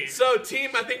PP. So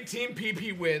I think Team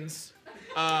PP wins.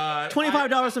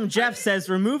 $25 from Jeff says,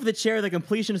 remove the chair the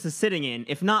completionist is sitting in.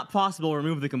 If not possible,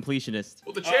 remove the completionist.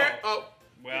 Well, the chair. Oh,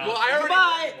 well, I already.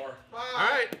 Goodbye. All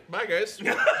right, bye guys.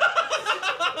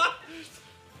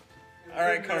 All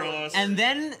right, Carlos. And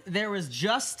then there was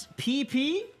just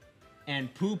PP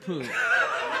and poo-poo.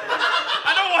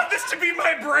 I don't want this to be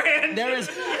my brand. There is.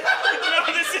 No,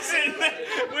 this isn't.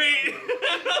 Wait.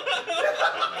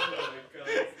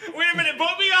 Wait a minute.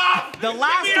 Vote me off. The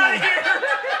last Get me out of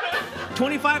one.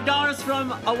 here. $25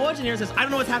 from a watch engineer says, I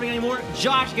don't know what's happening anymore.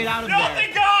 Josh, get out of No, there.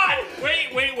 thank God. Wait.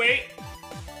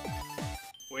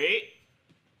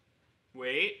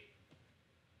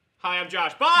 Hi, I'm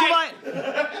Josh. Bye.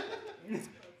 Goodbye.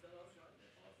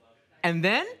 And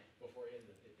then?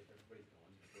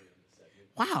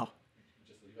 Wow.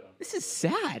 This is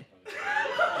sad.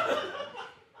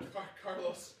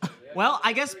 Carlos. Well,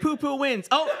 I guess poo-poo wins.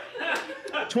 Oh,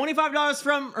 $25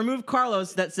 from Remove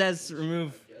Carlos that says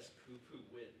remove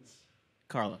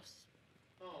Carlos.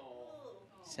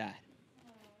 Sad.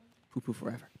 Poo-poo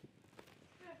forever.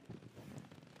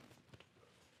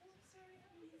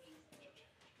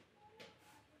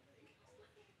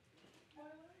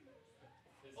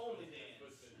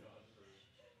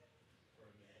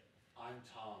 I'm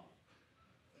Tom.